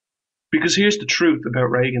 Because here's the truth about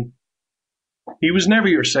Reagan. He was never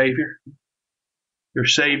your savior. Your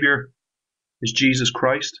savior is Jesus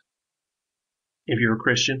Christ, if you're a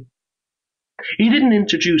Christian. He didn't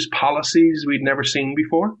introduce policies we'd never seen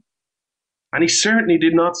before. And he certainly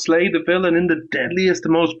did not slay the villain in the deadliest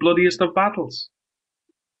and most bloodiest of battles.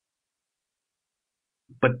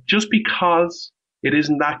 But just because it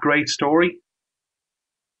isn't that great story,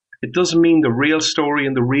 it doesn't mean the real story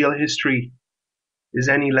and the real history is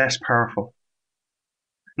any less powerful.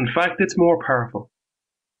 In fact, it's more powerful.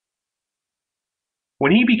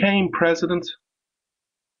 When he became president,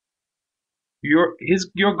 your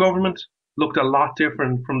government looked a lot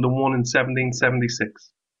different from the one in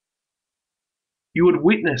 1776. You had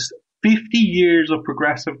witnessed 50 years of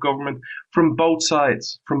progressive government from both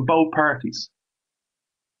sides, from both parties.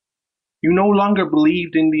 You no longer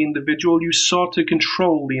believed in the individual, you sought to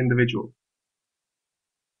control the individual.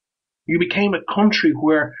 You became a country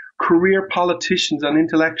where career politicians and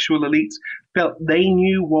intellectual elites felt they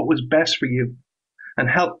knew what was best for you and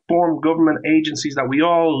helped form government agencies that we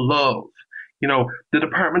all love. The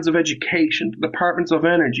departments of education, the departments of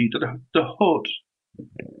energy, the HUD.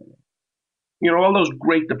 All those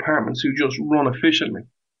great departments who just run efficiently.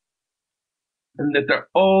 And that they're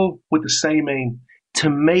all with the same aim, to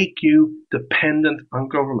make you dependent on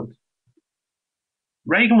government.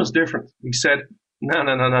 Reagan was different. He said,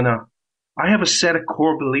 no. I have a set of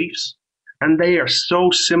core beliefs, and they are so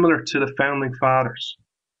similar to the founding fathers.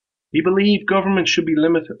 He believed government should be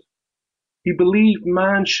limited. He believed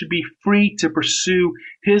man should be free to pursue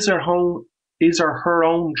his or her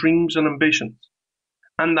own dreams and ambitions.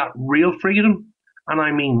 And that real freedom, and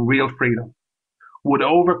I mean real freedom, would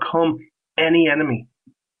overcome any enemy.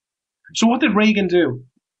 So what did Reagan do?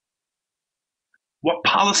 What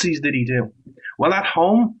policies did he do? Well, at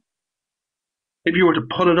home, if you were to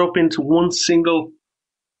put it up into one single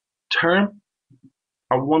term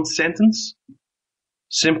or one sentence,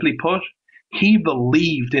 simply put, he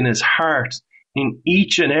believed in his heart in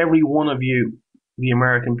each and every one of you, the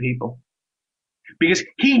American people. Because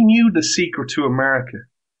he knew the secret to America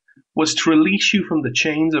was to release you from the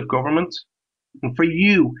chains of government and for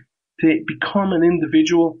you to become an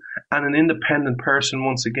individual and an independent person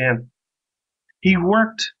once again. He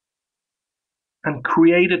worked and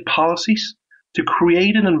created policies to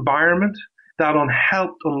create an environment that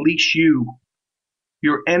helped unleash you,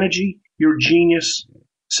 your energy, your genius,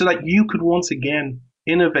 so that you could once again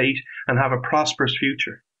innovate and have a prosperous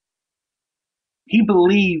future. He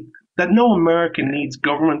believed that no American needs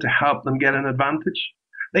government to help them get an advantage.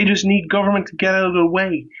 They just need government to get out of the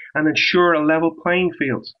way and ensure a level playing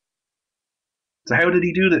field. So how did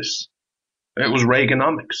he do this? It was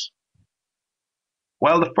Reaganomics.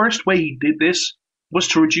 Well, the first way he did this was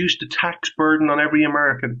to reduce the tax burden on every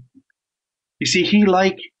American. You see, he,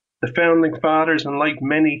 like the Founding Fathers and like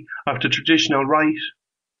many of the traditional right,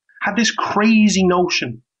 had this crazy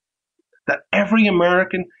notion that every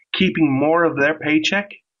American keeping more of their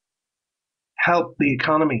paycheck helped the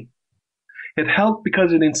economy. It helped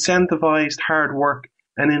because it incentivized hard work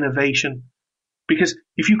and innovation. Because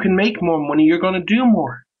if you can make more money, you're going to do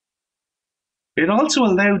more. It also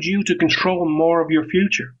allowed you to control more of your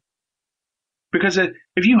future. Because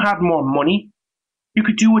if you had more money, you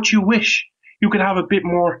could do what you wish. You could have a bit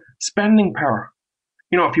more spending power.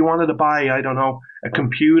 You know, if you wanted to buy, I don't know, a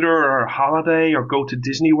computer or a holiday or go to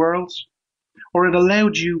Disney Worlds. Or it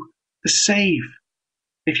allowed you to save.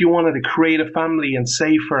 If you wanted to create a family and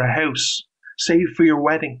save for a house, save for your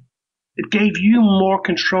wedding. It gave you more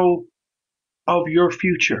control of your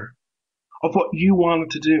future, of what you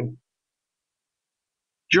wanted to do.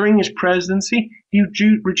 During his presidency, he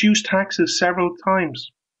reduced taxes several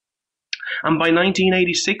times. And by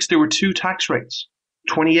 1986, there were two tax rates,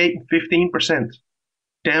 28 and 15%,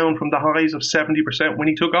 down from the highs of 70% when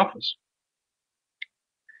he took office.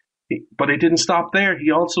 But it didn't stop there.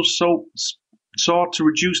 He also sought to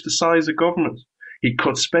reduce the size of government. He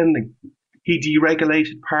cut spending. He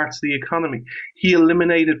deregulated parts of the economy. He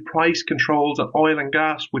eliminated price controls on oil and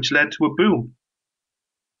gas, which led to a boom.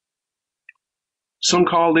 Some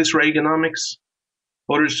call this Reaganomics.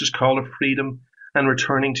 Others just call it freedom and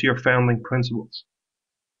returning to your founding principles.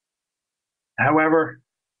 However,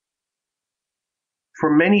 for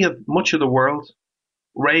much of the world,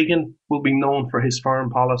 Reagan will be known for his foreign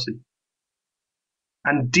policy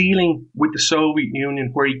and dealing with the Soviet Union,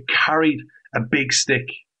 where he carried a big stick.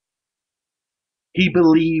 He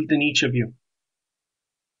believed in each of you.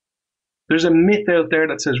 There's a myth out there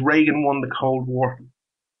that says Reagan won the Cold War.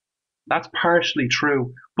 That's partially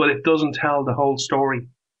true, but it doesn't tell the whole story.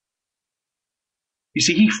 You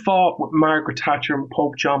see, he fought with Margaret Thatcher and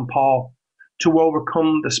Pope John Paul to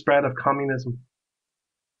overcome the spread of communism,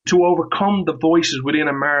 to overcome the voices within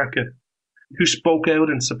America who spoke out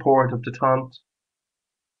in support of détente,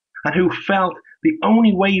 and who felt the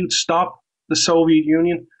only way you'd stop the Soviet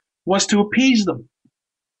Union was to appease them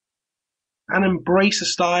and embrace a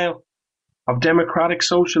style of democratic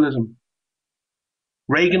socialism.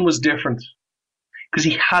 Reagan was different because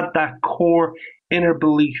he had that core inner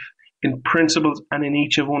belief in principles and in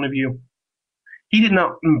each of one of you. He did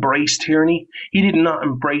not embrace tyranny. He did not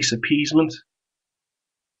embrace appeasement.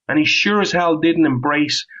 And he sure as hell didn't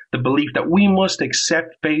embrace the belief that we must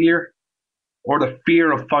accept failure or the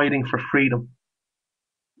fear of fighting for freedom.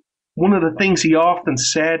 One of the things he often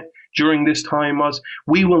said during this time was,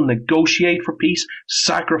 we will negotiate for peace,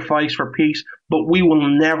 sacrifice for peace, but we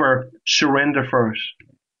will never surrender for it.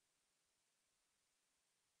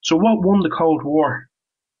 So what won the Cold War?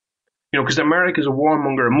 You know, because America's a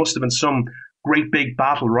warmonger, it must have been some great big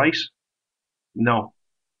battle, right? No.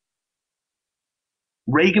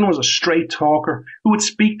 Reagan was a straight talker who would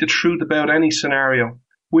speak the truth about any scenario,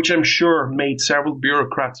 which I'm sure made several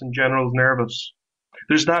bureaucrats and generals nervous.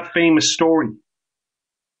 There's that famous story,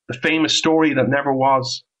 the famous story that never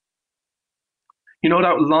was. You know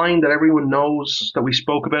that line that everyone knows that we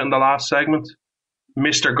spoke about in the last segment?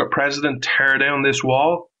 Mr. President, tear down this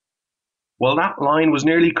wall. Well, that line was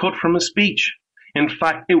nearly cut from his speech. In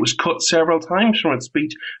fact, it was cut several times from his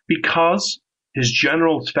speech because his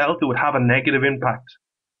generals felt it would have a negative impact.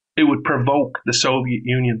 It would provoke the Soviet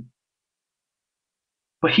Union.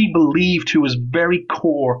 But he believed to his very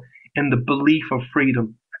core in the belief of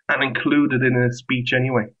freedom and included it in his speech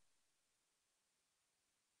anyway.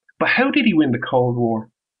 But how did he win the Cold War?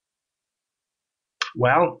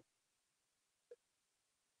 Well,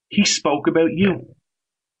 he spoke about you.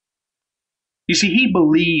 You see, he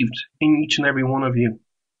believed in each and every one of you.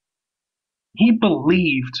 He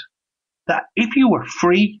believed that if you were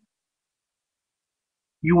free,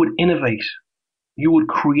 you would innovate, you would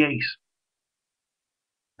create.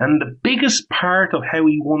 And the biggest part of how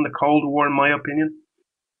he won the Cold War, in my opinion,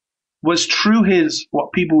 was through his,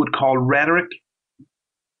 what people would call rhetoric.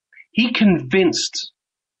 He convinced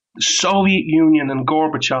the Soviet Union and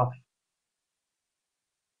Gorbachev,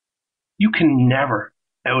 you can never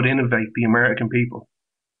out-innovate the American people.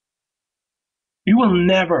 You will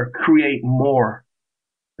never create more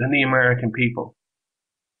than the American people.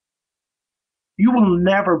 You will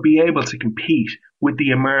never be able to compete with the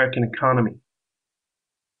American economy.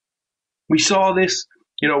 We saw this,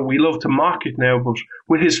 we love to mock it now, but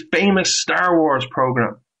with his famous Star Wars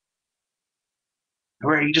program,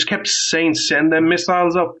 where he just kept saying, send them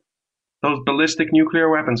missiles up. Those ballistic nuclear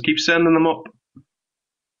weapons, keep sending them up.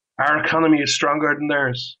 Our economy is stronger than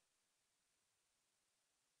theirs.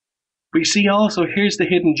 But you see also, here's the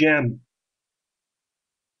hidden gem.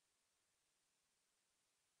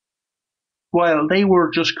 While they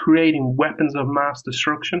were just creating weapons of mass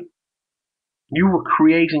destruction, you were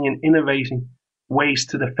creating and innovating ways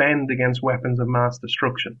to defend against weapons of mass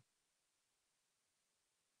destruction.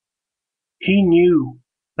 He knew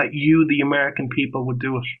that you, the American people, would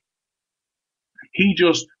do it. He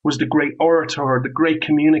just was the great orator, the great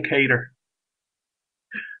communicator,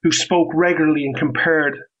 who spoke regularly and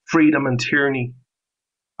compared freedom and tyranny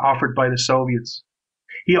offered by the Soviets.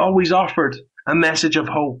 He always offered a message of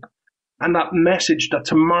hope, and that message that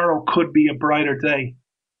tomorrow could be a brighter day.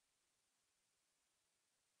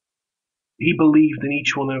 He believed in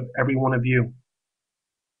every one of you.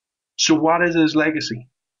 So what is his legacy?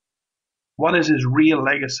 What is his real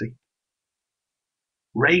legacy?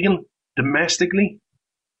 Reagan, domestically,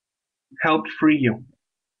 helped free you.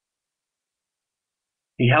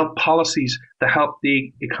 He held policies that helped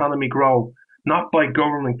the economy grow, not by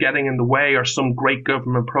government getting in the way or some great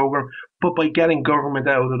government program, but by getting government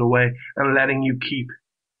out of the way and letting you keep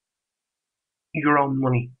your own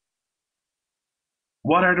money.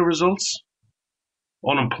 What are the results?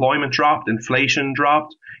 Unemployment dropped, inflation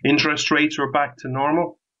dropped, interest rates were back to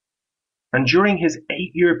normal. And during his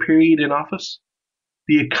 8-year period in office,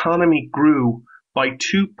 the economy grew by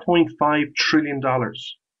 $2.5 trillion.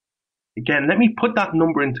 Again, let me put that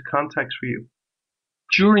number into context for you.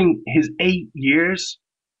 During his 8 years,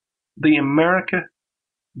 the American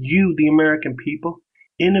people,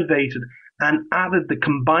 innovated and added the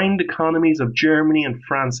combined economies of Germany and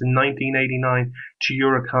France in 1989 to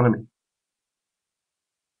your economy.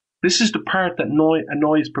 This is the part that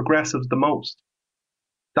annoys progressives the most.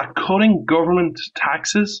 That cutting government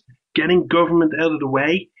taxes, getting government out of the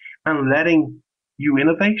way, and letting you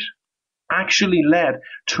innovate actually led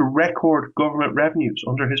to record government revenues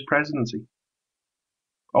under his presidency.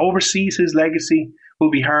 Overseas, his legacy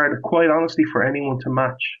will be hard, quite honestly, for anyone to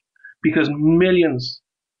match, because millions,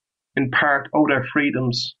 in part, owe their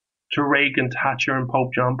freedoms to Reagan, Thatcher, and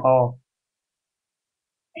Pope John Paul.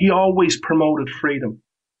 He always promoted freedom.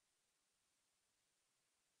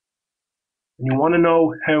 And you want to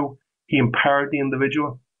know how he empowered the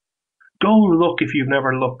individual? Go look, if you've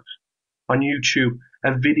never looked, on YouTube,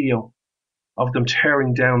 a video of them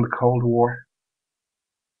tearing down the Cold War.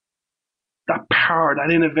 That power,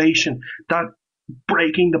 that innovation, that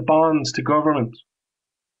breaking the bonds to government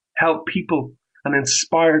helped people and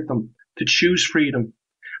inspired them to choose freedom.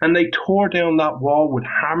 And they tore down that wall with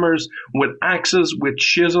hammers, with axes, with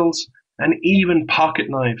chisels, and even pocket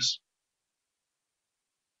knives.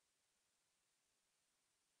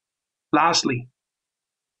 Lastly,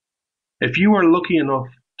 if you are lucky enough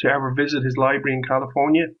to ever visit his library in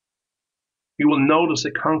California, you will notice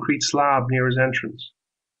a concrete slab near his entrance.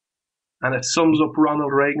 And it sums up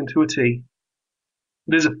Ronald Reagan to a T.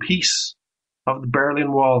 It is a piece of the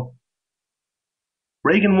Berlin Wall.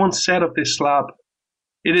 Reagan once said of this slab,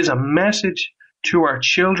 it is a message to our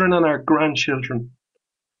children and our grandchildren,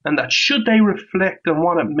 and that should they reflect on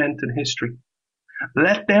what it meant in history,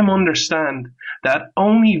 let them understand that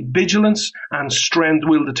only vigilance and strength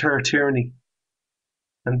will deter tyranny.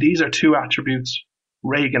 And these are two attributes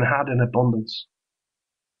Reagan had in abundance.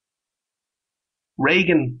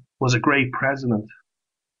 Reagan was a great president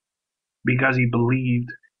because he believed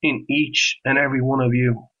in each and every one of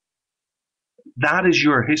you. That is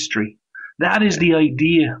your history. That is the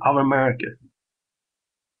idea of America.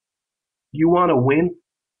 You want to win?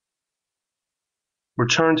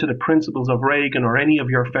 Return to the principles of Reagan or any of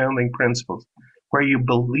your founding principles where you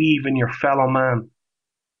believe in your fellow man.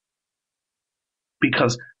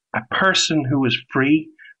 Because a person who is free,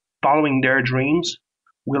 following their dreams,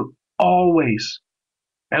 will always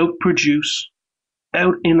outproduce,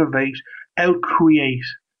 out-innovate, out-create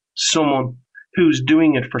someone who's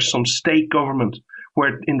doing it for some state government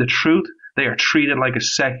where in the truth they are treated like a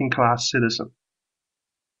second-class citizen.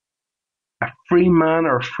 A free man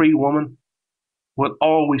or a free woman will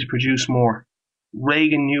always produce more.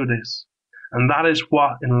 Reagan knew this, and that is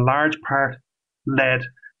what in large part led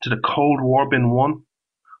to the Cold War being won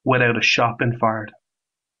without a shot being fired.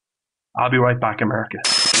 I'll be right back, America.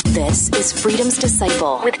 This is Freedom's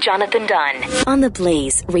Disciple with Jonathan Dunn on the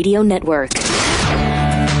Blaze Radio Network.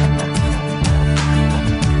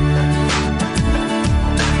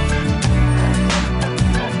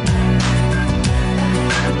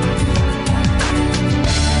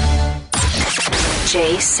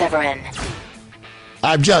 Severin.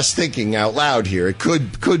 I'm just thinking out loud here. It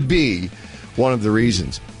could be one of the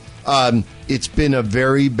reasons. It's been a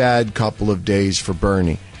very bad couple of days for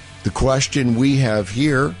Bernie. The question we have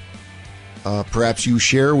here, perhaps you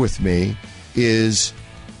share with me, is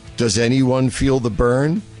does anyone feel the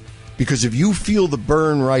burn? Because if you feel the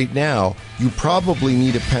burn right now, you probably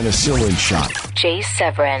need a penicillin shot. Jay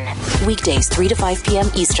Severin. Weekdays 3 to 5 p.m.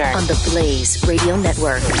 Eastern on the Blaze Radio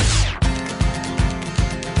Network.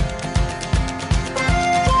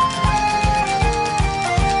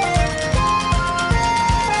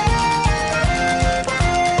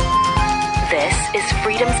 Is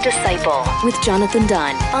Freedom's Disciple with Jonathan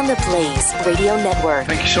Dunn on the Blaze Radio Network.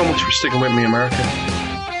 Thank you so much for sticking with me, America.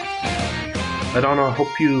 I don't know, I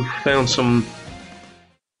hope you found some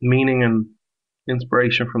meaning and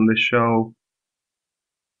inspiration from this show,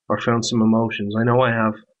 or found some emotions. I know I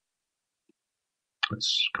have.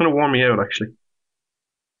 It's kind of worn me out, actually.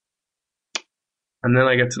 And then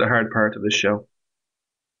I get to the hard part of this show.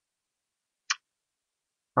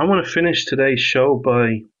 I want to finish today's show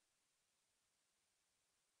by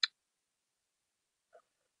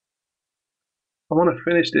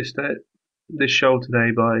this show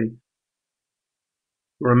today by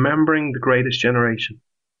remembering the greatest generation.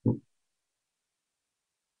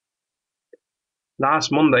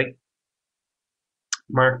 Last Monday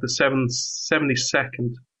marked the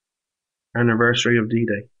 72nd anniversary of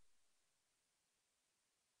D-Day.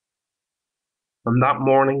 On that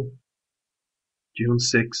morning, June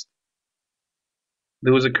 6th,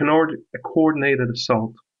 there was a coordinated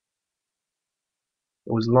assault.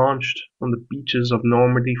 It was launched on the beaches of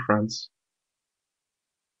Normandy, France,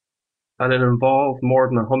 and it involved more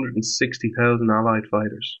than 160,000 Allied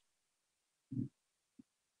fighters.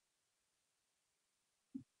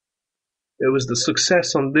 It was the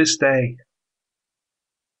success on this day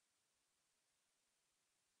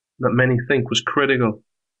that many think was critical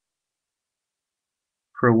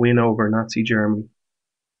for a win over Nazi Germany.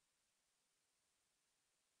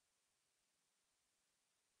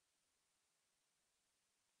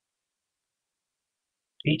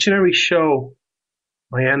 Each and every show,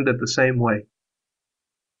 I end it the same way.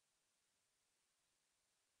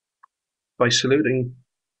 By saluting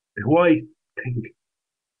who I think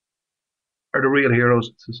are the real heroes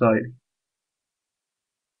of society.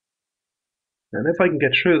 And if I can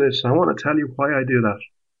get through this, I want to tell you why I do that.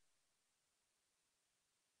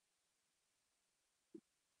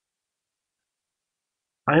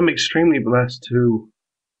 I am extremely blessed to...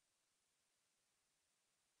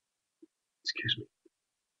 Excuse me.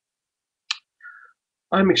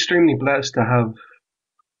 I'm extremely blessed to have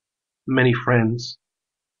many friends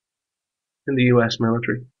in the US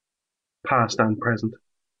military, past and present.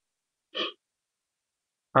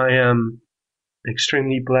 I am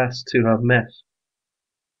extremely blessed to have met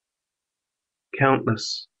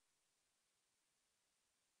countless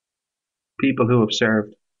people who have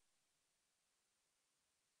served.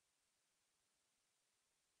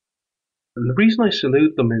 And the reason I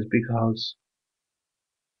salute them is because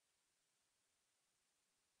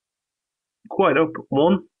quite up.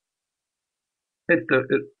 One, it's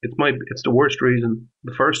the worst reason.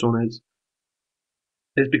 The first one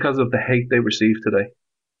is because of the hate they receive today.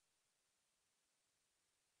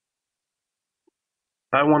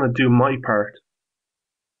 I want to do my part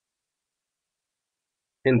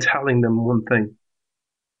in telling them one thing.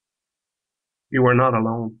 You are not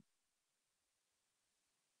alone.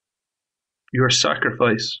 Your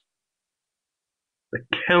sacrifice, the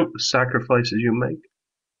countless sacrifices you make,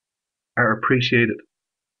 are appreciated,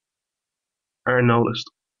 are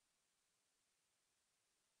noticed.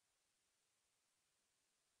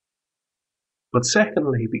 But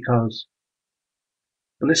secondly, because,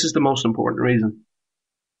 and this is the most important reason,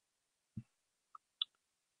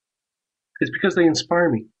 is because they inspire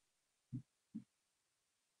me.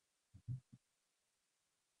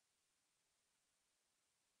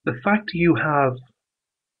 The fact you have,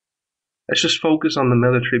 let's just focus on the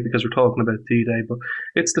military because we're talking about D-Day, but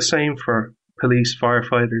it's the same for police,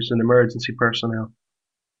 firefighters, and emergency personnel.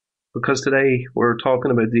 Because today we're talking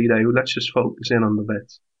about D-Day, let's just focus in on the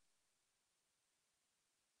vets.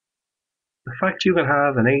 The fact you can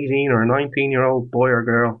have an 18 or a 19-year-old boy or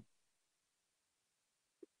girl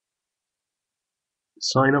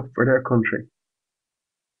sign up for their country,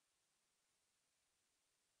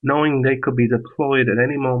 knowing they could be deployed at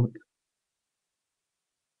any moment,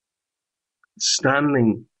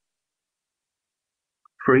 standing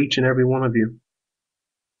for each and every one of you,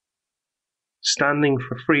 standing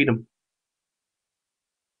for freedom,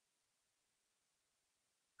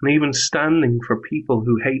 and even standing for people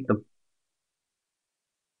who hate them.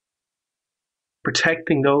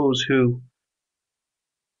 protecting those who,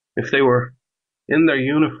 if they were in their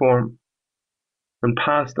uniform and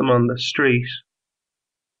passed them on the street,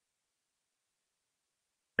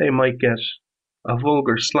 they might get a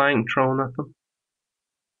vulgar slang thrown at them,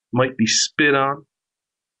 might be spit on,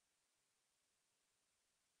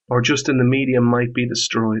 or just in the media might be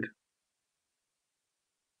destroyed.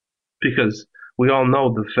 Because we all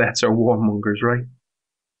know the vets are warmongers, right?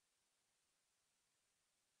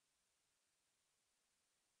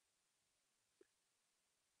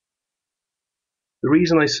 The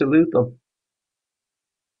reason I salute them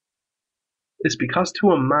is because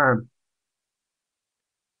to a man,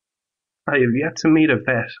 I have yet to meet a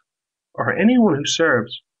vet or anyone who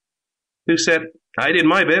serves who said, I did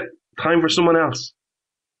my bit, time for someone else.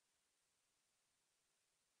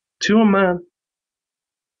 To a man,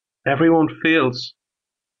 everyone feels,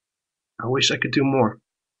 I wish I could do more.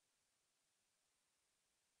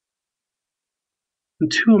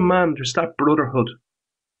 And to a man, there's that brotherhood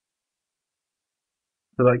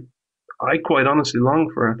that I quite honestly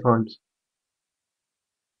long for at times.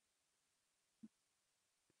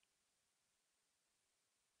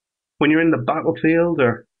 When you're in the battlefield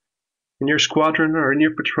or in your squadron or in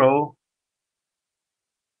your patrol,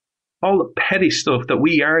 all the petty stuff that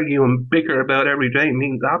we argue and bicker about every day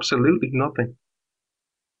means absolutely nothing.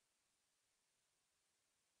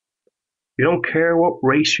 You don't care what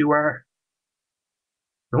race you are.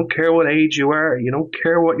 You don't care what age you are. You don't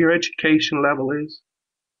care what your education level is.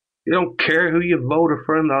 You don't care who you voted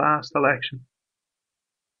for in the last election.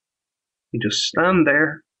 You just stand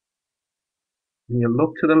there and you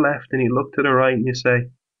look to the left and you look to the right and you say,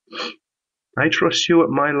 I trust you with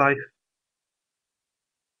my life.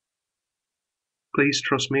 Please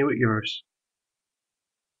trust me with yours.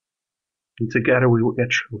 And together we will get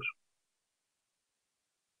through it.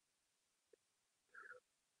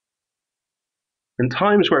 In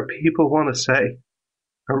times where people want to say,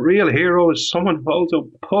 a real hero is someone who holds a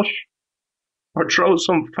push or throws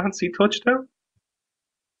some fancy touchdown.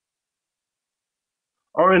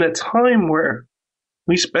 Or in a time where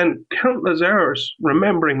we spend countless hours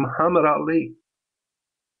remembering Muhammad Ali.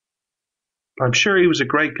 I'm sure he was a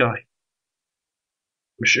great guy.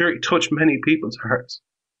 I'm sure he touched many people's hearts.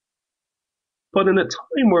 But in a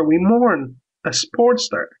time where we mourn a sports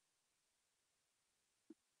star,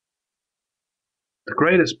 the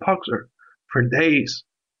greatest boxer for days,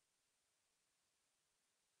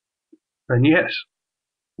 and yet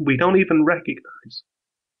we don't even recognize.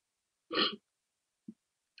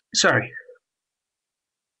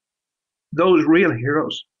 Those real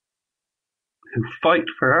heroes who fight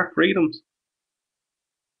for our freedoms.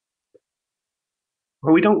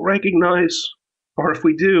 Or we don't recognize, or if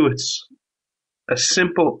we do, it's a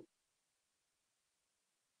simple,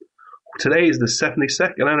 today is the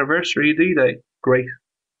 72nd anniversary of D-Day. Great.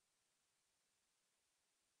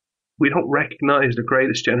 We don't recognize the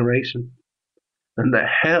greatest generation and the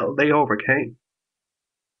hell they overcame.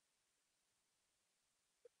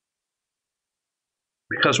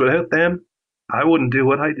 Because without them, I wouldn't do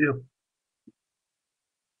what I do.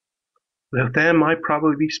 Without them, I'd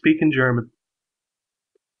probably be speaking German.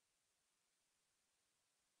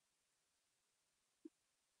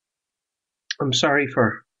 I'm sorry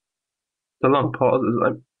for the long pauses.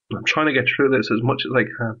 I'm trying to get through this as much as I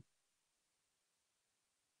can.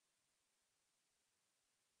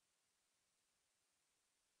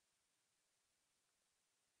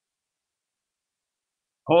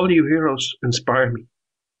 All you heroes inspire me.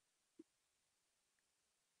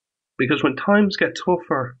 Because when times get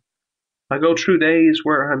tougher, I go through days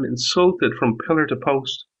where I'm insulted from pillar to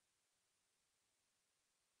post.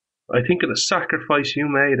 I think of the sacrifice you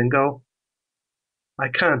made and go, I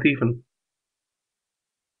can't even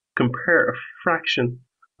compare a fraction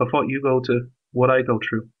of what you go to, what I go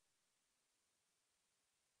through.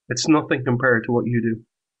 It's nothing compared to what you do.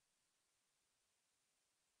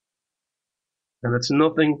 And it's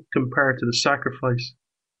nothing compared to the sacrifice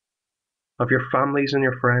of your families and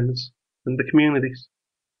your friends and the communities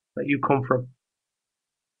that you come from.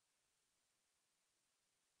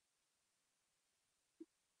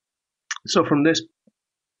 So from this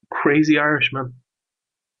crazy Irishman,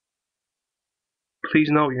 please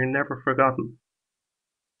know you're never forgotten.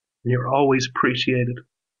 And you're always appreciated.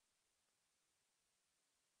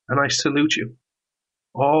 And I salute you,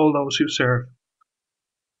 all those who serve.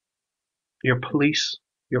 Your police,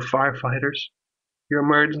 your firefighters, your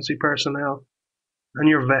emergency personnel, and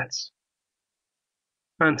your vets.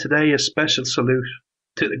 And today a special salute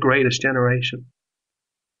to the greatest generation.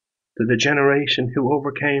 To the generation who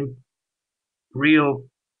overcame real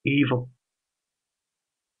evil.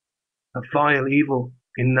 A vile evil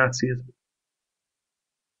in Nazism.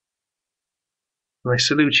 And I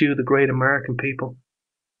salute you, the great American people.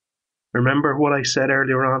 Remember what I said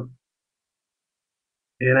earlier on.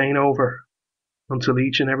 It ain't over until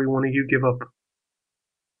each and every one of you give up.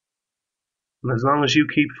 And as long as you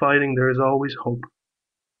keep fighting, there is always hope.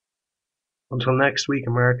 Until next week,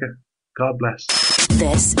 America, God bless.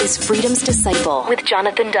 This is Freedom's Disciple with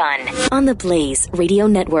Jonathan Dunn on the Blaze Radio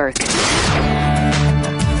Network.